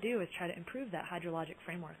forward to do is try to improve that hydrologic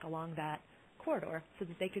framework along that corridor so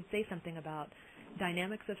that they could say something about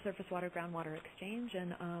dynamics of surface water groundwater exchange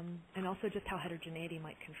and also just how heterogeneity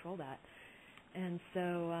might control that. And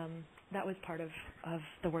so that was part of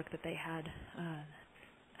the work that they had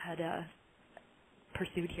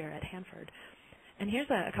pursued here at Hanford. And here's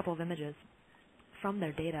a couple of images from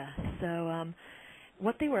their data. So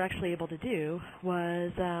what they were actually able to do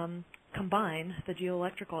was combine the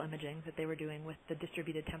geoelectrical imaging that they were doing with the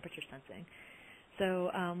distributed temperature sensing.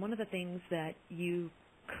 So one of the things that you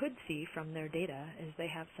could see from their data is they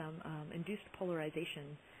have some induced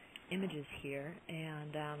polarization images here,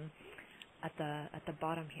 and at the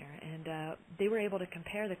bottom here, and they were able to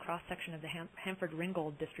compare the cross section of the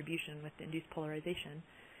Hanford-Ringgold distribution with the induced polarization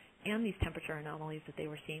and these temperature anomalies that they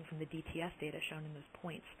were seeing from the DTS data shown in those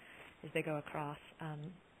points as they go across.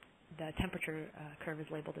 The temperature curve is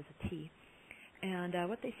labeled as a T. And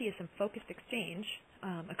what they see is some focused exchange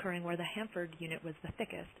occurring where the Hanford unit was the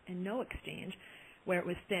thickest, and no exchange where it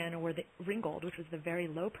was thin, or where the Ringgold, which was the very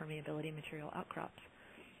low permeability material, outcrops.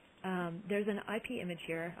 There's an IP image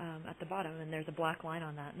here at the bottom, and there's a black line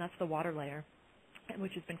on that, and that's the water layer,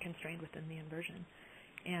 which has been constrained within the inversion.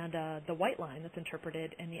 And the white line that's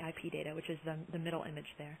interpreted in the IP data, which is the middle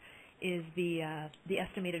image there, is the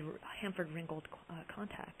estimated Hanford-Ringgold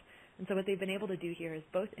contact. And so what they've been able to do here is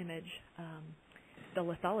both image the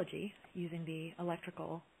lithology using the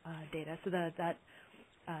electrical data, so that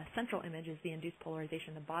central image is the induced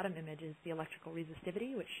polarization. The bottom image is the electrical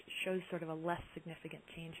resistivity, which shows sort of a less significant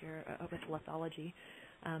change here with lithology.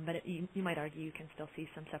 But you might argue you can still see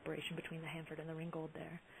some separation between the Hanford and the Ringgold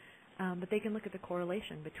there. But they can look at the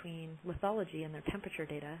correlation between lithology and their temperature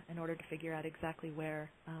data in order to figure out exactly where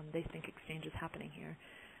they think exchange is happening here.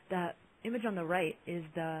 The image on the right is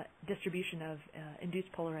the distribution of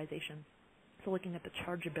induced polarization. So looking at the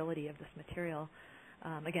chargeability of this material.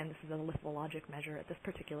 Again, this is a lithologic measure at this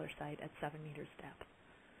particular site at 7 meters depth.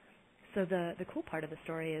 So the cool part of the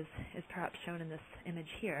story is perhaps shown in this image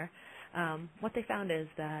here. What they found is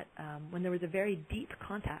that when there was a very deep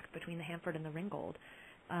contact between the Hanford and the Ringgold,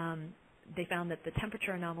 they found that the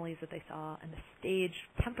temperature anomalies that they saw and the stage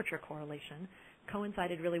temperature correlation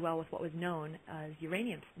coincided really well with what was known as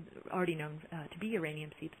uranium, already known to be uranium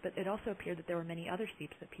seeps, but it also appeared that there were many other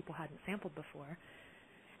seeps that people hadn't sampled before.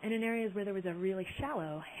 And in areas where there was a really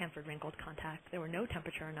shallow Hanford-Ringgold contact, there were no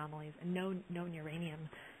temperature anomalies and no known uranium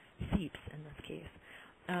seeps in this case.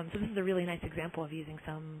 So this is a really nice example of using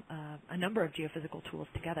a number of geophysical tools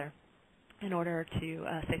together in order to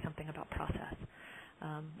say something about process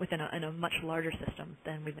within a much larger system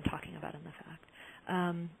than we've been talking about in the fact.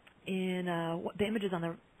 In the images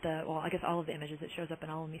on well, I guess all of the images, it shows up in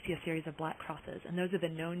all of them, you see a series of black crosses, and those are the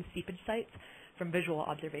known seepage sites from visual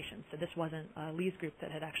observations. So this wasn't Lee's group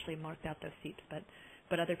that had actually marked out those seeps,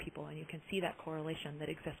 but other people, and you can see that correlation that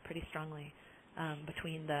exists pretty strongly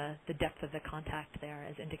between the depth of the contact there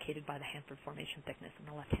as indicated by the Hanford Formation thickness on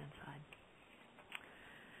the left-hand side.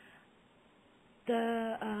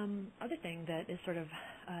 The other thing that is sort of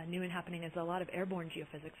new and happening is a lot of airborne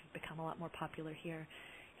geophysics has become a lot more popular here.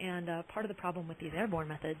 And part of the problem with these airborne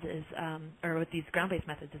methods is, or with these ground-based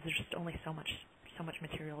methods, is there's just only so much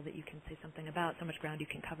material that you can say something about, so much ground you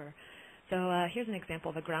can cover. So here's an example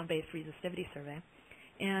of a ground-based resistivity survey.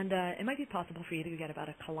 And it might be possible for you to get about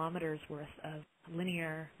a kilometer's worth of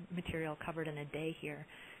linear material covered in a day here.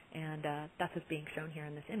 And that's what's being shown here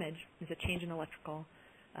in this image, is a change in electrical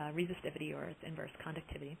resistivity or its inverse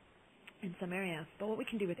conductivity in some area. But what we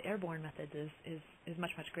can do with airborne methods is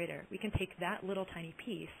much, much greater. We can take that little tiny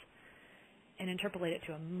piece and interpolate it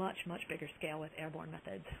to a much, much bigger scale with airborne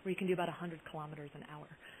methods, where you can do about 100 kilometers an hour.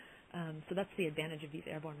 So that's the advantage of these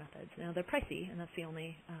airborne methods. Now, they're pricey, and that's the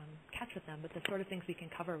only catch with them, but the sort of things we can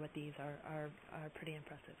cover with these are pretty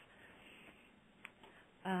impressive.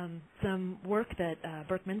 Some work that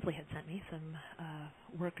Burke Minsley had sent me, some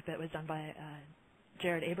work that was done by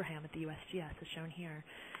Jared Abraham at the USGS is shown here.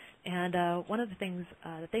 And one of the things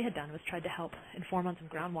that they had done was tried to help inform on some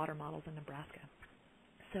groundwater models in Nebraska.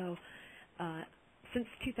 So since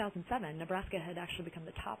 2007, Nebraska had actually become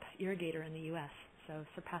the top irrigator in the U.S., so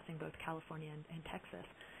surpassing both California and Texas.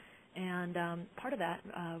 And part of that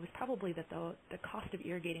was probably that the cost of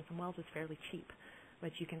irrigating from wells was fairly cheap,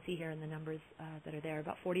 which you can see here in the numbers that are there,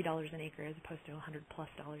 about $40 an acre as opposed to $100+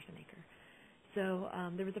 an acre. So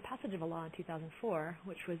there was a passage of a law in 2004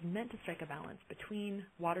 which was meant to strike a balance between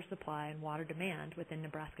water supply and water demand within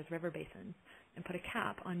Nebraska's river basins and put a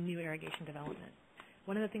cap on new irrigation development.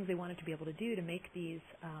 One of the things they wanted to be able to do to make these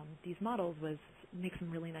models was make some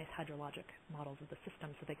really nice hydrologic models of the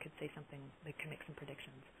system so they could say something, they could make some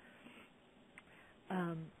predictions.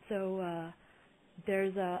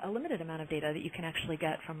 There's a limited amount of data that you can actually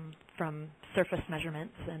get from surface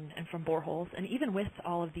measurements and from boreholes. And even with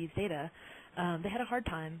all of these data, they had a hard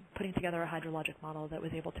time putting together a hydrologic model that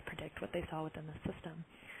was able to predict what they saw within the system.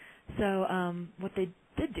 So what they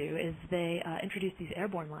did do is they introduced these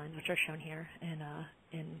airborne lines, which are shown here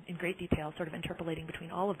in great detail, sort of interpolating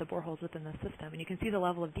between all of the boreholes within the system. And you can see the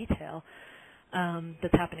level of detail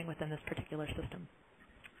that's happening within this particular system.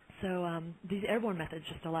 So these airborne methods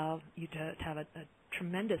just allow you to have a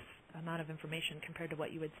tremendous amount of information compared to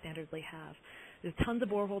what you would standardly have. There's tons of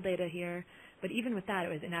borehole data here, but even with that, it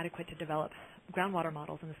was inadequate to develop groundwater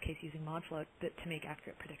models, in this case using ModFloat, to make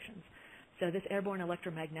accurate predictions. So this airborne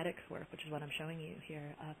electromagnetics work, which is what I'm showing you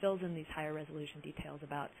here, fills in these higher resolution details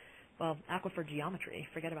about, well, aquifer geometry,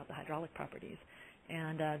 forget about the hydraulic properties.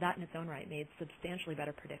 And that in its own right made substantially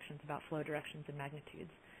better predictions about flow directions and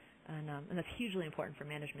magnitudes. And that's hugely important for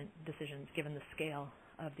management decisions given the scale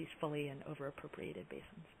of these fully and over-appropriated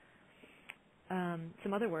basins.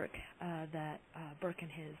 Some other work that Burke and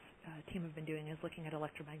his team have been doing is looking at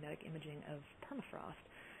electromagnetic imaging of permafrost.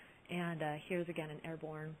 And here's again an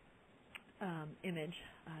airborne image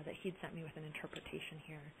that he'd sent me with an interpretation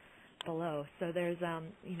here below. So there's,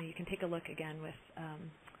 you can take a look again with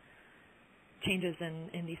changes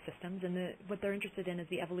in these systems, and what they're interested in is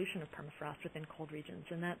the evolution of permafrost within cold regions,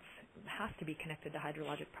 and that has to be connected to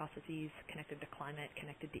hydrologic processes, connected to climate,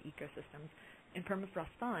 connected to ecosystems. And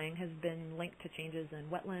permafrost thawing has been linked to changes in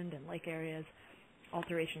wetland and lake areas,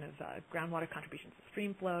 alteration of groundwater contributions to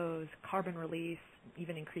stream flows, carbon release,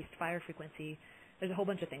 even increased fire frequency. There's a whole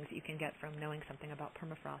bunch of things that you can get from knowing something about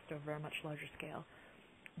permafrost over a much larger scale.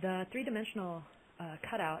 The three-dimensional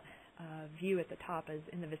cutout view at the top is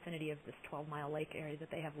in the vicinity of this 12-mile lake area that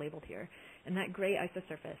they have labeled here. And that gray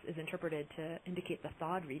isosurface is interpreted to indicate the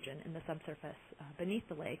thawed region in the subsurface beneath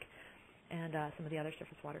the lake and some of the other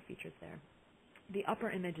surface water features there. The upper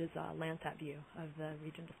image is a Landsat view of the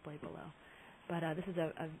region displayed below. But this is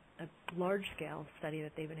a large-scale study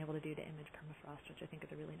that they've been able to do to image permafrost, which I think is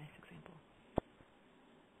a really nice example.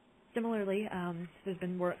 Similarly, there's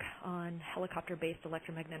been work on helicopter-based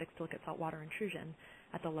electromagnetic silicate saltwater intrusion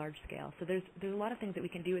at the large scale. So there's a lot of things that we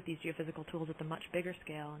can do with these geophysical tools at the much bigger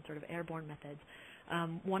scale and sort of airborne methods.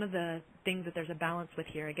 One of the things that there's a balance with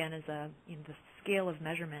here, again, is the scale of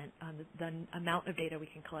measurement. The amount of data we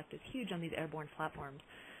can collect is huge on these airborne platforms,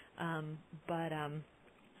 but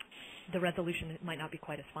the resolution might not be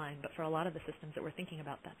quite as fine. But for a lot of the systems that we're thinking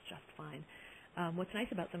about, that's just fine. What's nice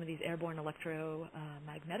about some of these airborne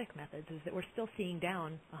electromagnetic methods is that we're still seeing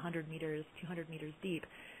down 100 meters, 200 meters deep.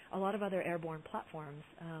 A lot of other airborne platforms,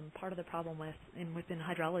 part of the problem within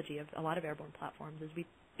hydrology of a lot of airborne platforms is we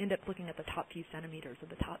end up looking at the top few centimeters of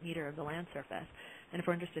the top meter of the land surface. And if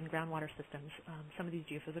we're interested in groundwater systems, some of these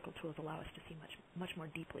geophysical tools allow us to see much more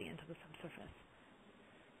deeply into the subsurface.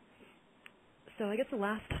 So I guess the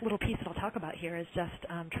last little piece that I'll talk about here is just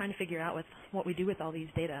trying to figure out what we do with all these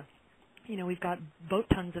data. We've got boat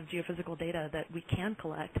tons of geophysical data that we can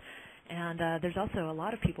collect, and there's also a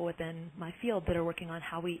lot of people within my field that are working on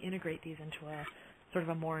how we integrate these into a sort of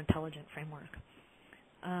a more intelligent framework.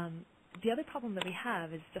 The other problem that we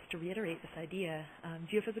have is, just to reiterate this idea,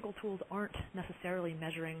 geophysical tools aren't necessarily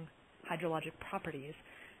measuring hydrologic properties.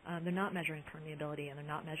 They're not measuring permeability, and they're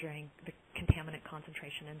not measuring the contaminant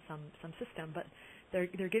concentration in some system, but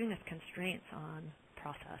they're giving us constraints on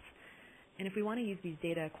process. And if we want to use these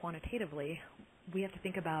data quantitatively, we have to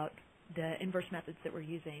think about the inverse methods that we're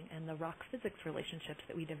using and the rock physics relationships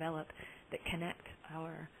that we develop that connect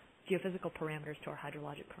our geophysical parameters to our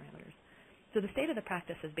hydrologic parameters. So the state of the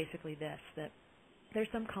practice is basically this, that there's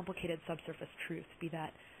some complicated subsurface truth, be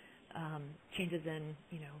that changes in,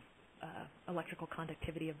 electrical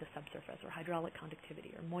conductivity of the subsurface or hydraulic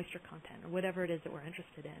conductivity or moisture content or whatever it is that we're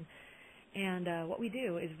interested in. And what we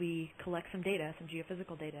do is we collect some data, some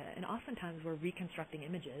geophysical data, and oftentimes we're reconstructing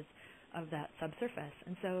images of that subsurface.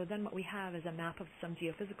 And so then what we have is a map of some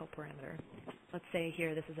geophysical parameter. Let's say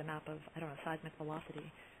here this is a map of, seismic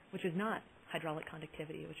velocity, which is not hydraulic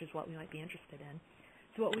conductivity, which is what we might be interested in.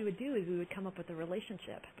 So what we would do is we would come up with a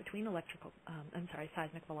relationship between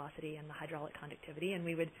seismic velocity and the hydraulic conductivity, and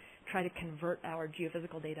we would try to convert our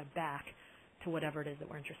geophysical data back to whatever it is that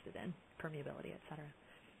we're interested in, permeability, et cetera.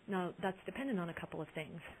 Now, that's dependent on a couple of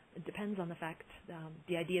things. It depends on the fact,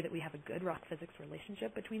 the idea that we have a good rock physics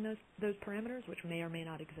relationship between those parameters, which may or may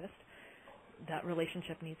not exist. That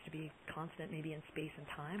relationship needs to be constant, maybe in space and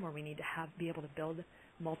time, or we need to be able to build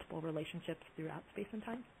multiple relationships throughout space and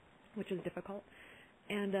time, which is difficult.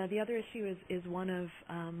 And the other issue is one of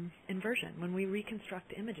inversion. When we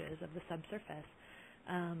reconstruct images of the subsurface,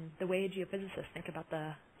 the way geophysicists think about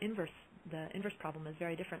the inverse problem is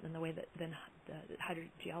very different than the way that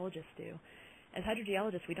hydrogeologists do. As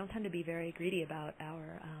hydrogeologists, we don't tend to be very greedy about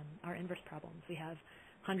our inverse problems. We have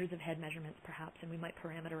hundreds of head measurements, perhaps, and we might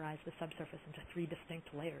parameterize the subsurface into 3 distinct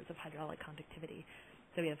layers of hydraulic conductivity.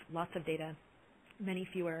 So we have lots of data, many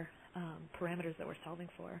fewer parameters that we're solving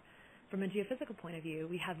for. From a geophysical point of view,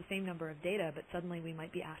 we have the same number of data, but suddenly we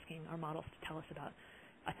might be asking our models to tell us about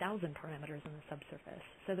 1,000 parameters in the subsurface.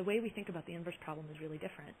 So the way we think about the inverse problem is really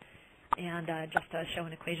different. And just to show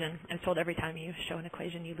an equation, I was told every time you show an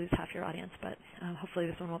equation you lose half your audience, but hopefully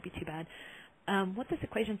this one won't be too bad. What this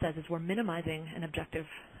equation says is we're minimizing an objective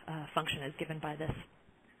function as given by this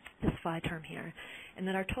phi term here, and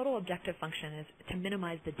that our total objective function is to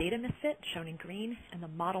minimize the data misfit, shown in green, and the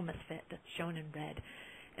model misfit, that's shown in red.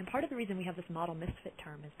 And part of the reason we have this model misfit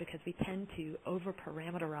term is because we tend to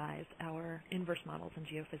over-parameterize our inverse models in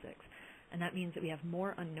geophysics, and that means that we have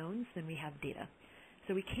more unknowns than we have data.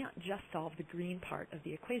 So we can't just solve the green part of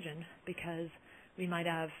the equation because we might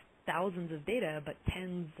have thousands of data but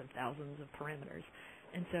tens of thousands of parameters.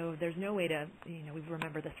 And so there's no way to, we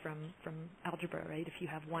remember this from algebra, right? If you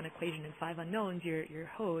have one equation and 5 unknowns, you're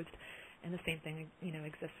hosed. And the same thing,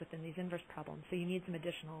 exists within these inverse problems. So you need some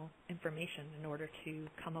additional information in order to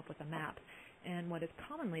come up with a map. And what is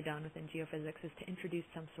commonly done within geophysics is to introduce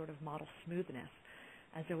some sort of model smoothness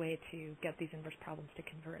as a way to get these inverse problems to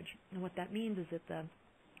converge. And what that means is that the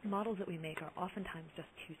models that we make are oftentimes just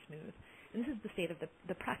too smooth. And this is the state of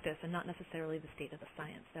the practice and not necessarily the state of the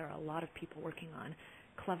science. There are a lot of people working on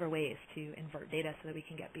clever ways to invert data so that we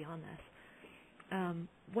can get beyond this.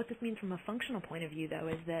 What this means from a functional point of view, though,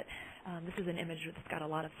 is that this is an image that's got a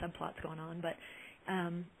lot of subplots going on, but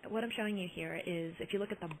what I'm showing you here is if you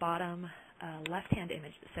look at the bottom left-hand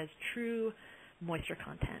image that says true moisture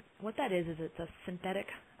content. What that is it's a synthetic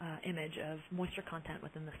image of moisture content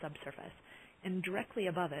within the subsurface. And directly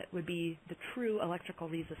above it would be the true electrical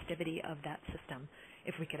resistivity of that system,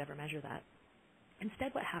 if we could ever measure that.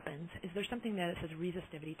 Instead, what happens is there's something that says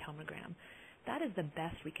resistivity tomogram. That is the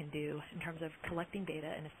best we can do in terms of collecting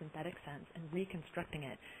data in a synthetic sense and reconstructing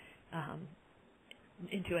it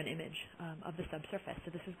into an image of the subsurface.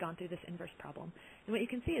 So this has gone through this inverse problem. And what you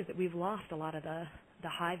can see is that we've lost a lot of the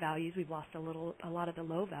high values. We've lost a lot of the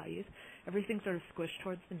low values. Everything's sort of squished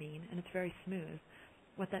towards the mean, and it's very smooth.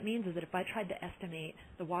 What that means is that if I tried to estimate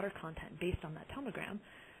the water content based on that tomogram,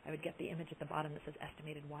 I would get the image at the bottom that says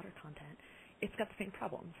estimated water content. It's got the same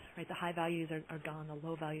problems, right? The high values are gone, the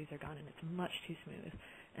low values are gone, and it's much too smooth.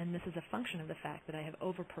 And this is a function of the fact that I have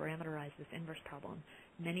over-parameterized this inverse problem.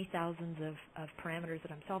 Many thousands of parameters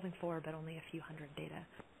that I'm solving for, but only a few hundred data.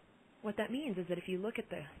 What that means is that if you look at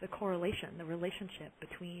the correlation, the relationship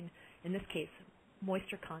between, in this case,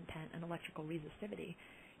 moisture content and electrical resistivity,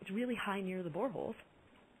 it's really high near the boreholes,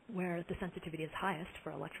 where the sensitivity is highest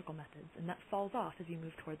for electrical methods, and that falls off as you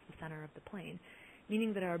move towards the center of the plane,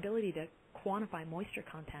 meaning that our ability to quantify moisture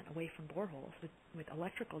content away from boreholes with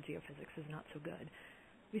electrical geophysics is not so good.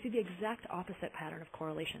 We see the exact opposite pattern of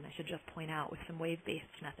correlation, I should just point out, with some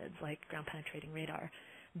wave-based methods like ground-penetrating radar.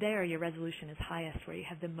 There, your resolution is highest where you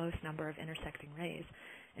have the most number of intersecting rays.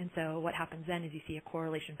 And so what happens then is you see a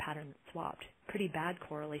correlation pattern that's swapped. Pretty bad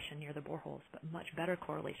correlation near the boreholes, but much better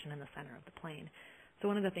correlation in the center of the plane. So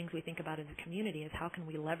one of the things we think about as a community is how can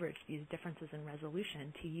we leverage these differences in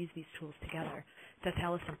resolution to use these tools together to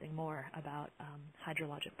tell us something more about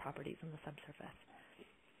hydrologic properties in the subsurface.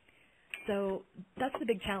 So that's the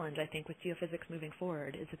big challenge, I think, with geophysics moving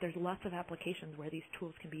forward, is that there's lots of applications where these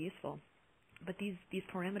tools can be useful. But these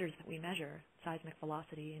parameters that we measure, seismic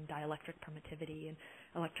velocity and dielectric permittivity and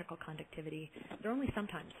electrical conductivity, they're only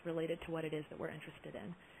sometimes related to what it is that we're interested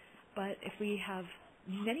in. But if we have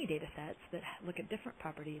many data sets that look at different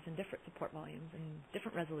properties and different support volumes and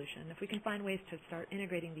different resolution, if we can find ways to start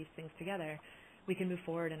integrating these things together, we can move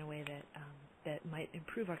forward in a way that might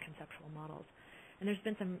improve our conceptual models. And there's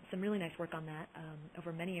been some really nice work on that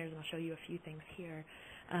over many years, and I'll show you a few things here.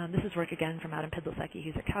 This is work, again, from Adam Pidlasecki,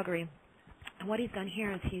 who's at Calgary. And what he's done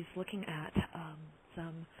here is he's looking at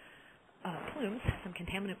some plumes, some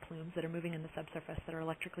contaminant plumes that are moving in the subsurface that are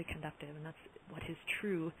electrically conductive, and that's what his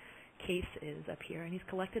true case is up here. And he's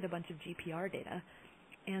collected a bunch of GPR data,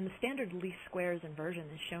 and the standard least squares inversion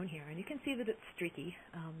is shown here. And you can see that it's streaky,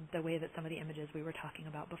 the way that some of the images we were talking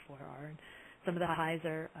about before are. And some of the highs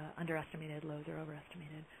are underestimated, lows are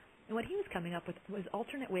overestimated. And what he was coming up with was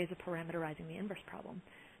alternate ways of parameterizing the inverse problem.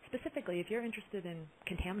 Specifically, if you're interested in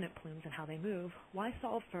contaminant plumes and how they move, why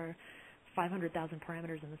solve for 500,000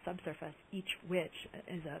 parameters in the subsurface, each which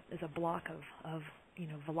is a block of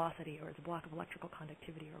velocity, or is a block of electrical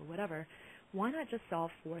conductivity, or whatever? Why not just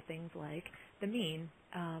solve for things like the mean,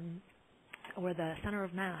 or the center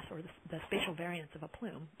of mass, or the spatial variance of a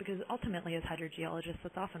plume? Because ultimately, as hydrogeologists,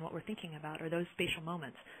 that's often what we're thinking about, are those spatial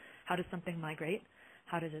moments. How does something migrate?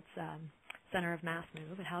 How does its center of mass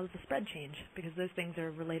move? And how does the spread change? Because those things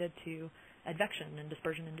are related to advection and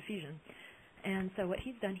dispersion and diffusion. And so what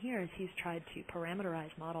he's done here is he's tried to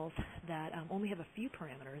parameterize models that only have a few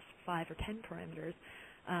parameters, 5 or 10 parameters,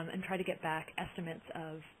 and try to get back estimates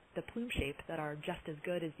of the plume shape that are just as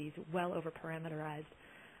good as these well over-parameterized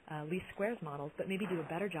least squares models, but maybe do a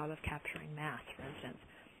better job of capturing mass, for instance.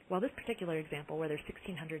 While this particular example, where there's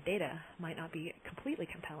 1,600 data, might not be completely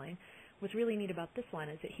compelling, what's really neat about this one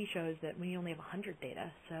is that he shows that when you only have 100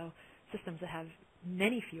 data, so systems that have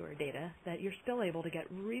many fewer data, that you're still able to get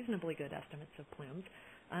reasonably good estimates of plumes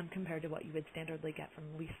compared to what you would standardly get from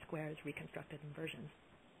least squares reconstructed inversions.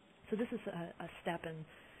 So this is a step in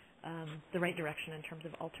the right direction in terms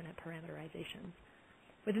of alternate parameterizations.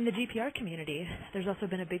 Within the GPR community, there's also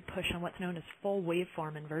been a big push on what's known as full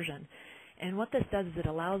waveform inversion. And what this does is it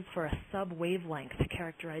allows for a sub-wavelength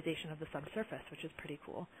characterization of the subsurface, which is pretty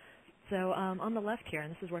cool. So on the left here,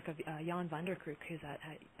 and this is work of Jan van der Kroek, who's at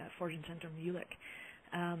Forschungszentrum Jülich.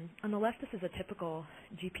 On the left, this is a typical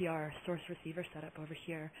GPR source-receiver setup over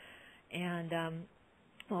here. And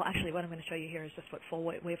well, actually, what I'm going to show you here is just what full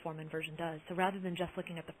waveform inversion does. So rather than just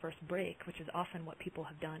looking at the first break, which is often what people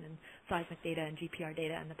have done in seismic data and GPR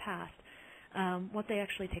data in the past, what they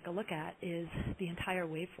actually take a look at is the entire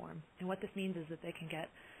waveform. And what this means is that they can get,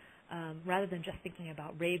 rather than just thinking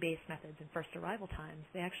about ray-based methods and first arrival times,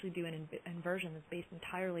 they actually do an inversion that's based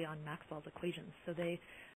entirely on Maxwell's equations. So they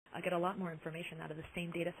get a lot more information out of the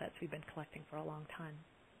same data sets we've been collecting for a long time.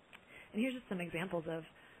 And here's just some examples of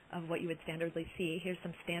what you would standardly see. Here's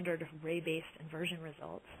some standard ray-based inversion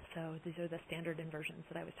results. So these are the standard inversions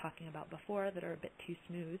that I was talking about before that are a bit too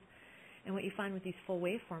smooth. And what you find with these full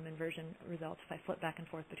waveform inversion results, if I flip back and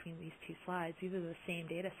forth between these two slides, these are the same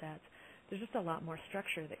data sets. There's just a lot more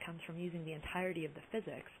structure that comes from using the entirety of the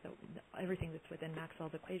physics, so everything that's within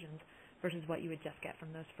Maxwell's equations, versus what you would just get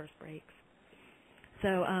from those first breaks.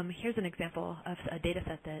 So here's an example of a data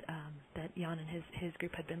set that Jan and his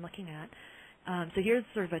group had been looking at. So here's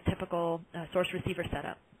sort of a typical source-receiver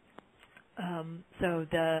setup. So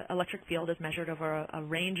the electric field is measured over a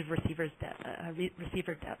range of receiver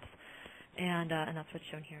depths, and that's what's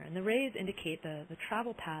shown here. And the rays indicate the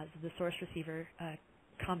travel paths of the source-receiver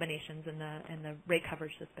combinations and the ray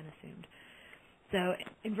coverage that's been assumed. So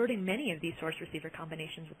inverting many of these source-receiver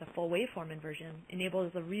combinations with the full waveform inversion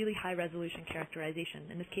enables a really high-resolution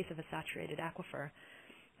characterization, in this case of a saturated aquifer,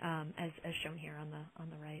 as shown here on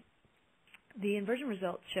the right. The inversion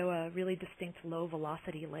results show a really distinct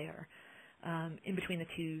low-velocity layer in between the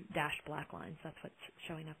two dashed black lines. That's what's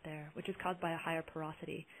showing up there, which is caused by a higher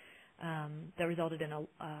porosity that resulted in a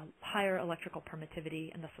higher electrical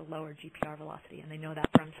permittivity and thus a lower GPR velocity. And they know that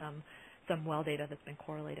from some well data that's been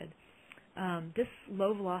correlated. This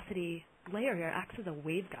low-velocity layer here acts as a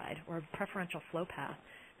waveguide or a preferential flow path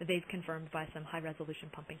that they've confirmed by some high-resolution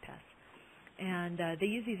pumping tests. And they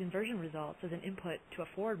use these inversion results as an input to a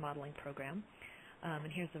forward modeling program.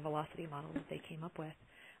 And here's the velocity model that they came up with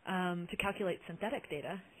to calculate synthetic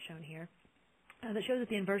data, shown here, that shows that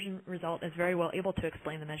the inversion result is very well able to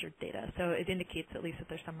explain the measured data. So it indicates at least that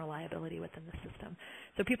there's some reliability within the system.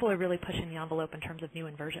 So people are really pushing the envelope in terms of new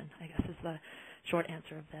inversion, I guess is the short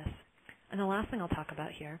answer of this. And the last thing I'll talk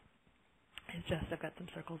about here is just, I've got some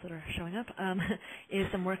circles that are showing up, is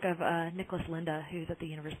some work of Nicholas Linda, who's at the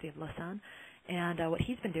University of Lausanne. And what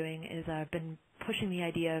he's been doing is been pushing the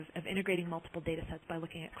idea of integrating multiple data sets by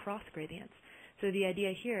looking at cross gradients. So the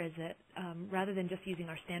idea here is that rather than just using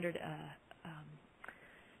our standard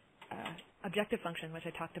objective function, which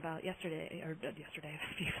I talked about a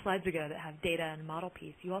few slides ago, that have data and model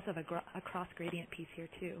piece, you also have a cross gradient piece here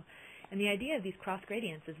too. And the idea of these cross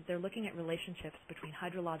gradients is that they're looking at relationships between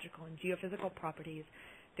hydrological and geophysical properties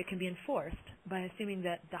that can be enforced by assuming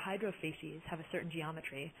that the hydrofacies have a certain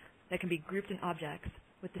geometry that can be grouped in objects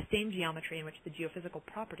with the same geometry in which the geophysical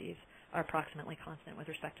properties are approximately constant with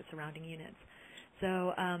respect to surrounding units.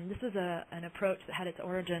 So this was an approach that had its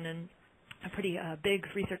origin in a pretty big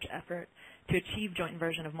research effort to achieve joint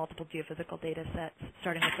inversion of multiple geophysical data sets,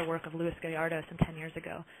 starting with the work of Luis Gallardo some 10 years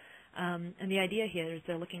ago. And the idea here is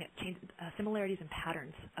they're looking at similarities and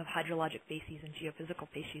patterns of hydrologic facies and geophysical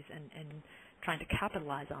facies and trying to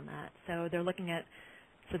capitalize on that. So they're looking at,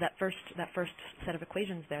 so that first set of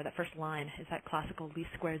equations there, that first line is that classical least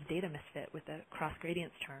squares data misfit with the cross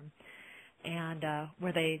gradients term. And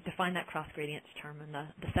where they define that cross gradients term in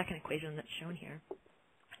the second equation that's shown here.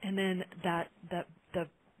 And then the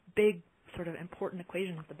big sort of important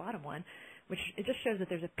equation is the bottom one, which it just shows that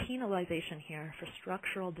there's a penalization here for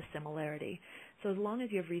structural dissimilarity. So as long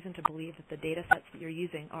as you have reason to believe that the data sets that you're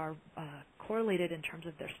using are correlated in terms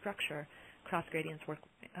of their structure, cross gradients work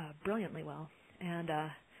brilliantly well. And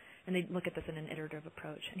they look at this in an iterative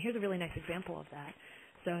approach. And here's a really nice example of that.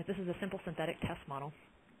 So this is a simple synthetic test model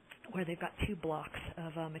where they've got two blocks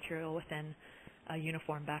of material within a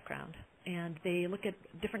uniform background. And they look at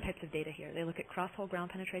different types of data here. They look at cross-hole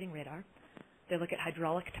ground penetrating radar. They look at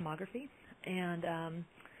hydraulic tomography. And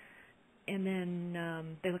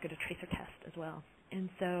then they look at a tracer test as well. And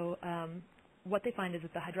so what they find is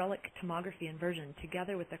that the hydraulic tomography inversion,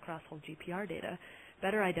 together with the cross-hole GPR data,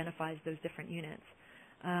 better identifies those different units,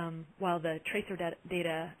 while the tracer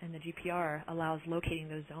data and the GPR allows locating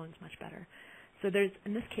those zones much better. So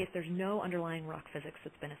in this case, there's no underlying rock physics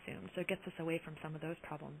that's been assumed, so it gets us away from some of those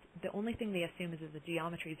problems. The only thing they assume is that the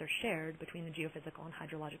geometries are shared between the geophysical and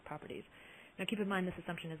hydrologic properties. Now, keep in mind this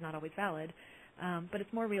assumption is not always valid, but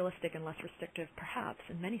it's more realistic and less restrictive, perhaps,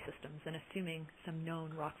 in many systems than assuming some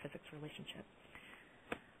known rock physics relationship.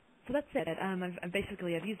 So that's it.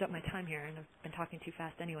 I've used up my time here, and I've been talking too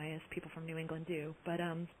fast anyway, as people from New England do. But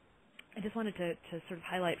I just wanted to sort of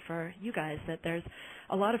highlight for you guys that there's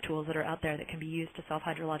a lot of tools that are out there that can be used to solve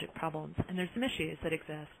hydrologic problems, and there's some issues that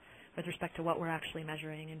exist with respect to what we're actually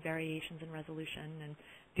measuring and variations in resolution and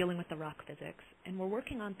dealing with the rock physics. And we're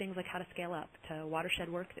working on things like how to scale up to watershed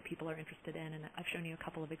work that people are interested in, and I've shown you a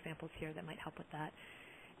couple of examples here that might help with that.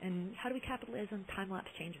 And how do we capitalize on time-lapse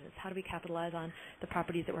changes? How do we capitalize on the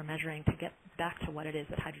properties that we're measuring to get back to what it is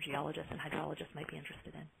that hydrogeologists and hydrologists might be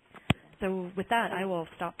interested in? So with that, I will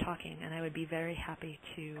stop talking, and I would be very happy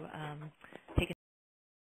to take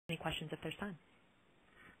any questions if there's time.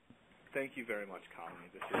 Thank you very much,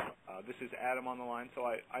 Kamini. This is Adam on the line. So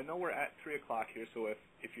I know we're at 3 o'clock here, so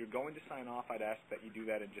if you're going to sign off, I'd ask that you do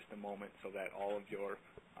that in just a moment so that all of your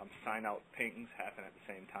sign-out pings happen at the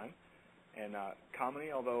same time. And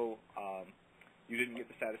Kamini, although you didn't get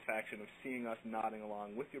the satisfaction of seeing us nodding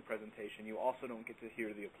along with your presentation, you also don't get to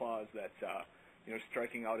hear the applause that's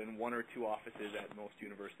striking out in 1 or 2 offices at most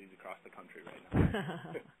universities across the country right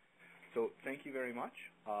now. So thank you very much.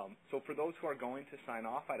 So for those who are going to sign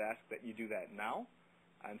off, I'd ask that you do that now.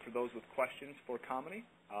 And for those with questions for Kamini,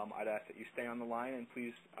 I'd ask that you stay on the line, and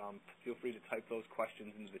please feel free to type those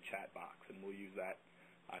questions into the chat box, and we'll use that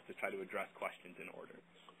to try to address questions in order.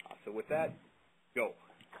 So with that, go.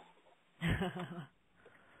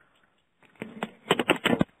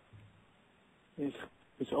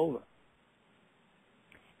 It's over.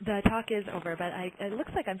 The talk is over, but it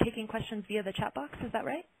looks like I'm taking questions via the chat box. Is that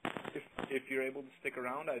right? If you're able to stick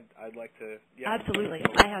around, I'd like to. Yeah, absolutely.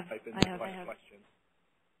 I have questions.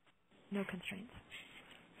 No constraints.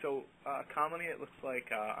 So, Kamini, it looks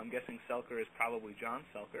like I'm guessing Selker is probably John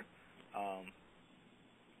Selker,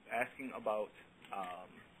 asking about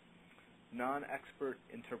non-expert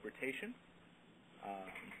interpretation.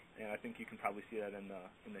 And I think you can probably see that in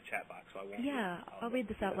the chat box, so I won't. Yeah, I'll read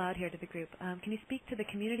this out loud here to the group. Can you speak to the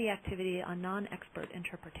community activity on non-expert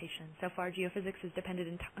interpretation? So far, geophysics has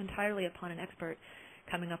depended entirely upon an expert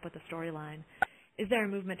coming up with a storyline. Is there a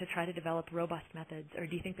movement to try to develop robust methods, or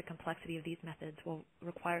do you think the complexity of these methods will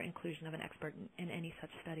require inclusion of an expert in any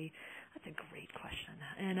such study? That's a great question.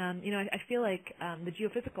 And, I feel like the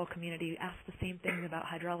geophysical community asks the same thing about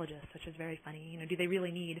hydrologists, which is very funny. Do they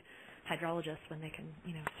really need hydrologists when they can,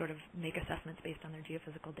 sort of make assessments based on their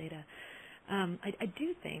geophysical data? I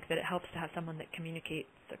do think that it helps to have someone that communicates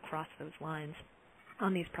across those lines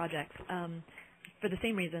on these projects. For the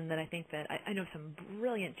same reason that I think that I know some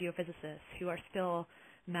brilliant geophysicists who are still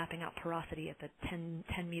mapping out porosity at the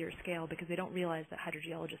 10-meter scale because they don't realize that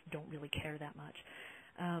hydrogeologists don't really care that much.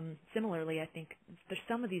 Similarly, I think there's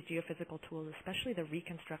some of these geophysical tools, especially the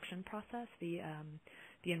reconstruction process, the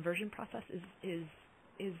inversion process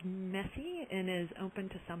is messy and is open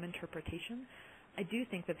to some interpretation. I do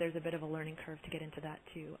think that there's a bit of a learning curve to get into that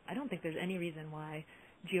too. I don't think there's any reason why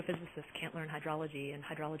geophysicists can't learn hydrology and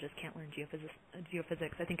hydrologists can't learn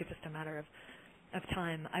geophysics. I think it's just a matter of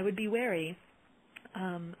time. I would be wary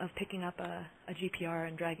of picking up a GPR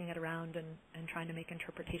and dragging it around and trying to make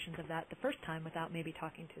interpretations of that the first time without maybe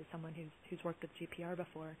talking to someone who's worked with GPR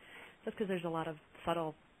before. Just because there's a lot of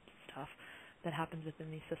subtle stuff that happens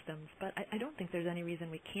within these systems. But I don't think there's any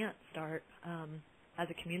reason we can't start as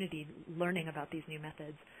a community learning about these new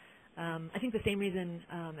methods. I think the same reason,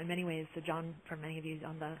 in many ways, so John, from many of you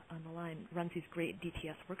on the line, runs these great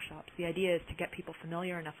DTS workshops. The idea is to get people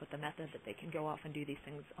familiar enough with the method that they can go off and do these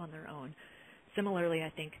things on their own. Similarly, I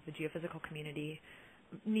think the geophysical community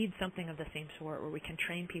needs something of the same sort, where we can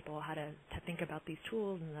train people how to think about these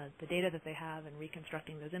tools and the data that they have and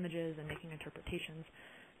reconstructing those images and making interpretations,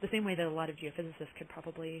 the same way that a lot of geophysicists could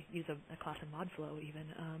probably use a class in ModFlow even.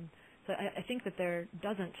 So I think that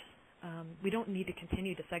we don't need to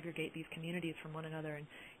continue to segregate these communities from one another, and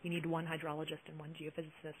you need one hydrologist and one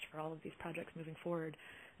geophysicist for all of these projects moving forward,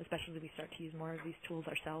 especially as we start to use more of these tools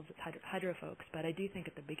ourselves as hydro folks. But I do think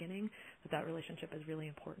at the beginning that relationship is really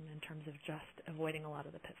important in terms of just avoiding a lot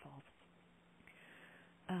of the pitfalls.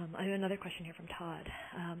 I have another question here from Todd.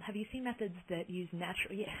 Have you seen methods that use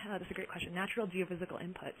natural, that's a great question, natural geophysical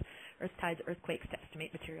inputs, earth tides, earthquakes, to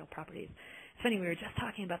estimate material properties? It's funny, we were just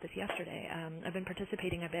talking about this yesterday. I've been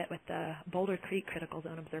participating a bit with the Boulder Creek Critical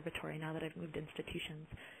Zone Observatory now that I've moved institutions,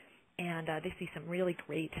 and they see some really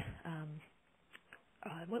great,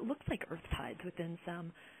 what looks like earth tides within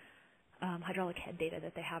some hydraulic head data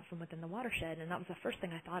that they have from within the watershed, and that was the first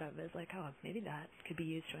thing I thought of, is like, oh, maybe that could be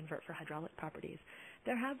used to invert for hydraulic properties.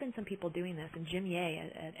 There have been some people doing this, and Jim Ye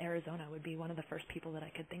at Arizona would be one of the first people that I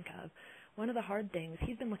could think of. One of the hard things,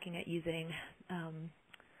 he's been looking at using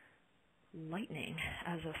lightning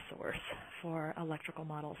as a source for electrical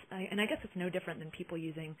models. And I guess it's no different than people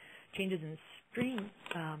using changes in stream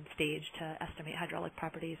stage to estimate hydraulic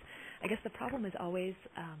properties. I guess the problem is always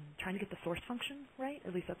trying to get the source function right.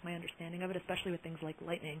 At least that's my understanding of it, especially with things like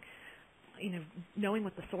lightning. knowing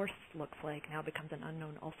what the source looks like now becomes an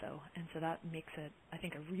unknown also. And so that makes it, I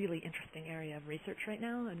think, a really interesting area of research right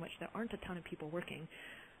now in which there aren't a ton of people working.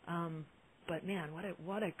 But man,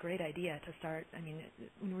 what a great idea to start. I mean,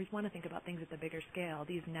 when we want to think about things at the bigger scale,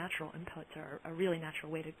 these natural inputs are a really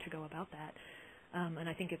natural way to go about that. And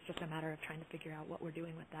I think it's just a matter of trying to figure out what we're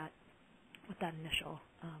doing with that initial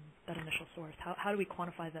source. How do we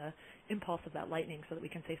quantify the impulse of that lightning so that we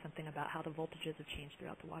can say something about how the voltages have changed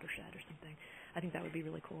throughout the watershed or something? I think that would be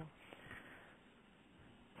really cool.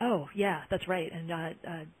 Oh, yeah, that's right. And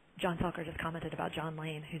John Selker just commented about John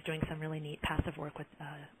Lane, who's doing some really neat passive work with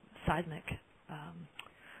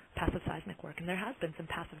passive seismic work. And there has been some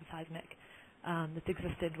passive seismic that's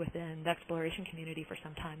existed within the exploration community for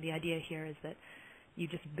some time. The idea here is that you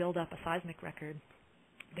just build up a seismic record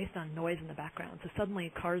based on noise in the background. So suddenly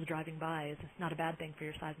cars driving by is not a bad thing for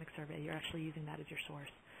your seismic survey. You're actually using that as your source.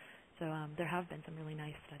 So there have been some really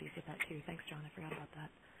nice studies with that too. Thanks, John. I forgot about that.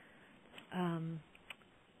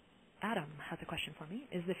 Adam has a question for me.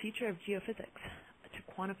 Is the future of geophysics to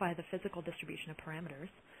quantify the physical distribution of parameters?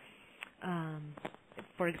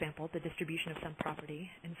 For example, the distribution of some property,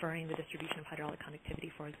 inferring the distribution of hydraulic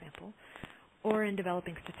conductivity, for example, or in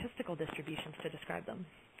developing statistical distributions to describe them,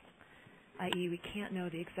 i.e. we can't know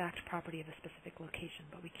the exact property of a specific location,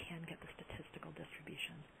 but we can get the statistical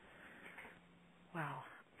distribution. Wow.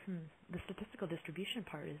 The statistical distribution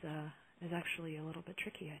part is actually a little bit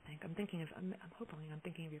tricky, I think. I'm hoping I'm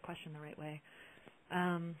thinking of your question the right way.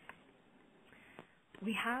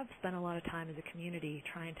 We have spent a lot of time as a community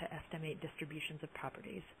trying to estimate distributions of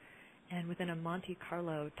properties. And within a Monte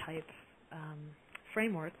Carlo type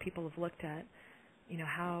framework, people have looked at,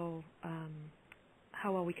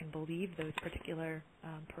 how well we can believe those particular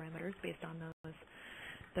parameters based on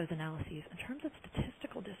those analyses. In terms of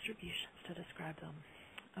statistical distributions to describe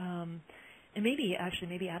them, and maybe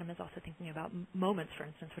Adam is also thinking about moments, for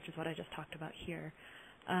instance, which is what I just talked about here.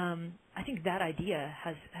 I think that idea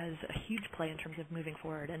has a huge play in terms of moving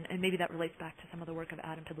forward, and maybe that relates back to some of the work of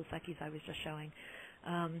Adam Pidlicekki's I was just showing.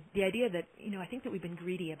 The idea that, I think that we've been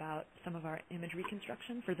greedy about some of our image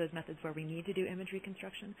reconstruction for those methods where we need to do image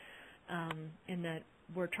reconstruction, in that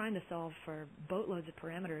we're trying to solve for boatloads of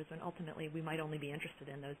parameters when ultimately we might only be interested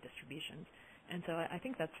in those distributions. And so I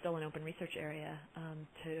think that's still an open research area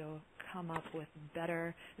to come up with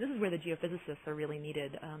better. This is where the geophysicists are really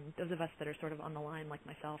needed. Those of us that are sort of on the line like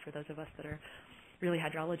myself, or those of us that are really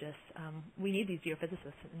hydrologists, we need these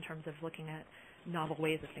geophysicists in terms of looking at novel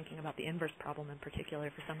ways of thinking about the inverse problem in particular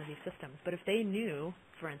for some of these systems. But if they knew,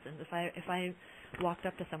 for instance, if I walked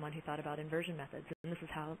up to someone who thought about inversion methods, and this is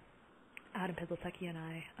how Adam Pidlicekki and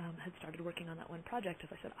I had started working on that one project, as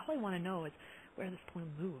I said, all I want to know is where this plume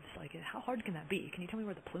moves. Like, how hard can that be? Can you tell me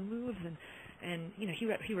where the plume moves? And he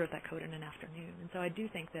wrote that code in an afternoon. And so I do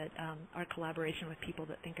think that our collaboration with people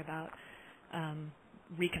that think about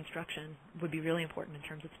reconstruction would be really important in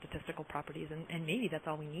terms of statistical properties. And maybe that's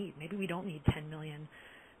all we need. Maybe we don't need 10 million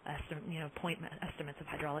point estimates of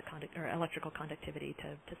hydraulic or electrical conductivity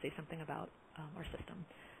to say something about our system.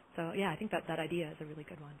 So yeah, I think that idea is a really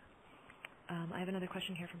good one. I have another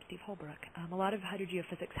question here from Steve Holbrook. A lot of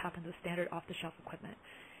hydrogeophysics happens with standard off-the-shelf equipment.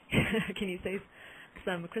 Can you say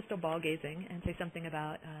some crystal ball gazing and say something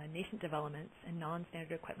about nascent developments and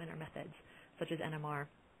non-standard equipment or methods, such as NMR,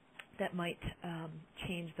 that might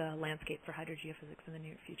change the landscape for hydrogeophysics in the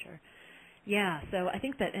near future? Yeah, so I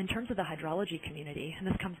think that in terms of the hydrology community, and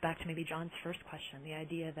this comes back to maybe John's first question, the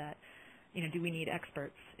idea that, do we need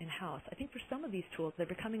experts in-house? I think for some of these tools, they're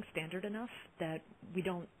becoming standard enough that we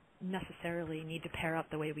don't necessarily need to pair up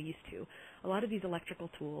the way we used to. A lot of these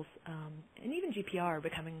electrical tools, and even GPR, are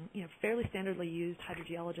becoming fairly standardly used.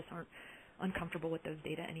 Hydrogeologists aren't uncomfortable with those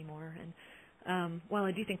data anymore. And while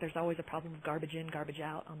I do think there's always a problem of garbage in, garbage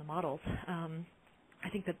out on the models, I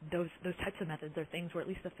think that those types of methods are things where at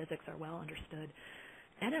least the physics are well understood.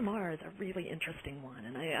 NMR is a really interesting one,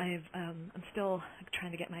 and I'm still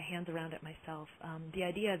trying to get my hands around it myself. The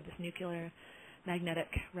idea of this nuclear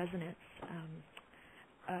magnetic resonance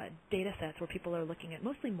data sets where people are looking at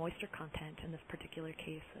mostly moisture content in this particular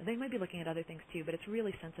case. They might be looking at other things too, but it's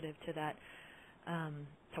really sensitive to that,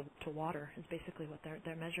 to water is basically what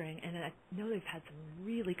they're measuring. And I know they've had some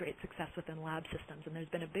really great success within lab systems, and there's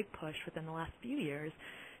been a big push within the last few years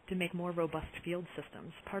to make more robust field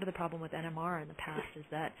systems. Part of the problem with NMR in the past is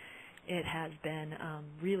that it has been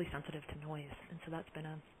really sensitive to noise, and so that's been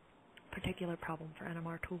a particular problem for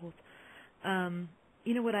NMR tools.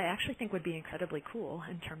 What I actually think would be incredibly cool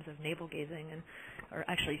in terms of navel gazing, or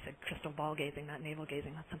actually you said crystal ball gazing, not navel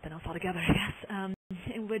gazing, that's something else altogether, I guess,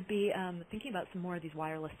 it would be thinking about some more of these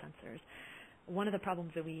wireless sensors. one of the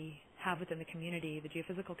problems that we have within the community, the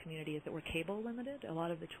geophysical community, is that we're cable limited. A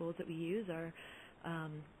lot of the tools that we use are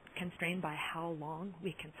constrained by how long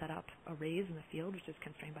we can set up arrays in the field, which is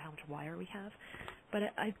constrained by how much wire we have.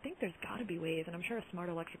 But I think there's got to be ways, and I'm sure a smart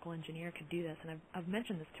electrical engineer could do this, and I've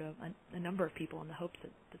mentioned this to a number of people in the hopes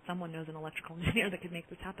that someone knows an electrical engineer that could make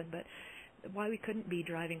this happen, but why we couldn't be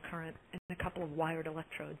driving current in a couple of wired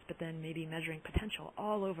electrodes, but then maybe measuring potential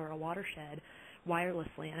all over a watershed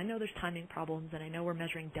wirelessly. And I know there's timing problems, and I know we're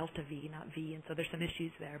measuring delta V, not V, and so there's some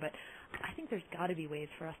issues there, but I think there's got to be ways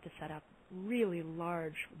for us to set up really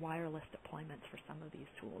large wireless deployments for some of these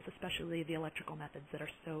tools, especially the electrical methods that are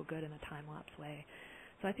so good in a time-lapse way.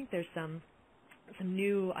 So I think there's some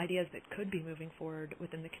new ideas that could be moving forward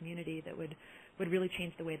within the community that would really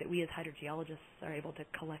change the way that we as hydrogeologists are able to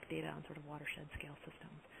collect data on sort of watershed scale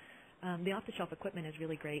systems. The off-the-shelf equipment is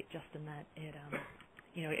really great just in that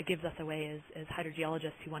it gives us a way as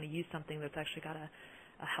hydrogeologists who want to use something that's actually got a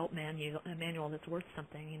help manual that's worth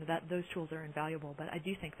something. That those tools are invaluable, but I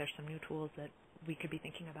do think there's some new tools that we could be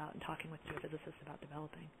thinking about and talking with geophysicists about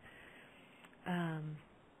developing.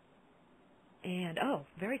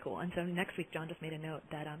 Very cool. And so next week, John just made a note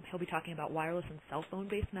that he'll be talking about wireless and cell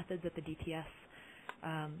phone-based methods at the DTS.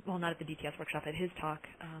 Not at the DTS workshop, at his talk,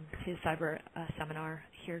 his cyber seminar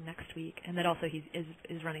here next week. And then also he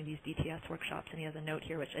is running these DTS workshops, and he has a note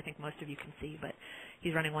here, which I think most of you can see, but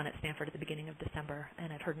he's running one at Stanford at the beginning of December,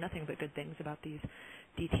 and I've heard nothing but good things about these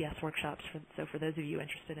DTS workshops. So for those of you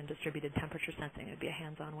interested in distributed temperature sensing, it would be a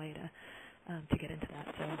hands-on way to get into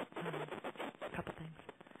that. So a couple things.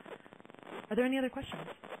 Are there any other questions?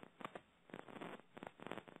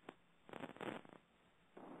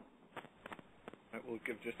 We'll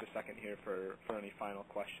give just a second here for any final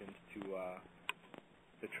questions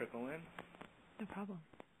to trickle in. No problem.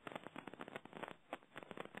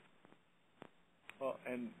 Well,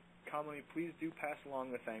 and Kamini, please do pass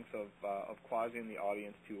along the thanks of Quasi and the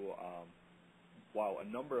audience to a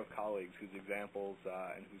number of colleagues whose examples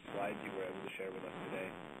and whose slides you were able to share with us today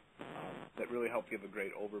that really helped give a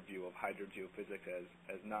great overview of hydrogeophysics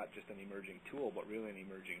as not just an emerging tool, but really an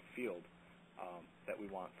emerging field that we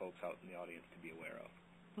want folks out in the audience to be aware of.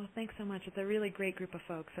 Well, thanks so much. It's a really great group of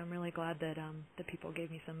folks. I'm really glad that the people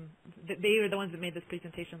gave me they were the ones that made this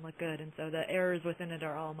presentation look good, and so the errors within it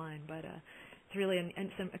are all mine. But it's really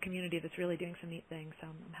a community that's really doing some neat things, so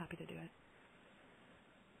I'm happy to do it.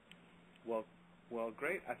 Well,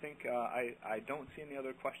 great. I think I don't see any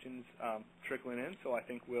other questions trickling in, so I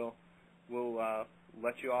think we'll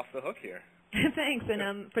let you off the hook here. Thanks.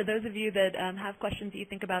 And for those of you that have questions that you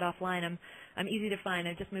think about offline, I'm easy to find.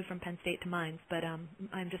 I've just moved from Penn State to Mines, but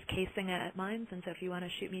I'm just casing at Mines, and so if you want to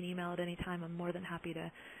shoot me an email at any time, I'm more than happy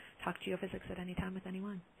to talk geophysics at any time with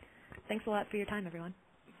anyone. Thanks a lot for your time, everyone.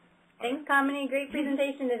 Thanks, Kamini. Great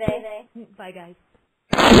presentation today. Bye, guys.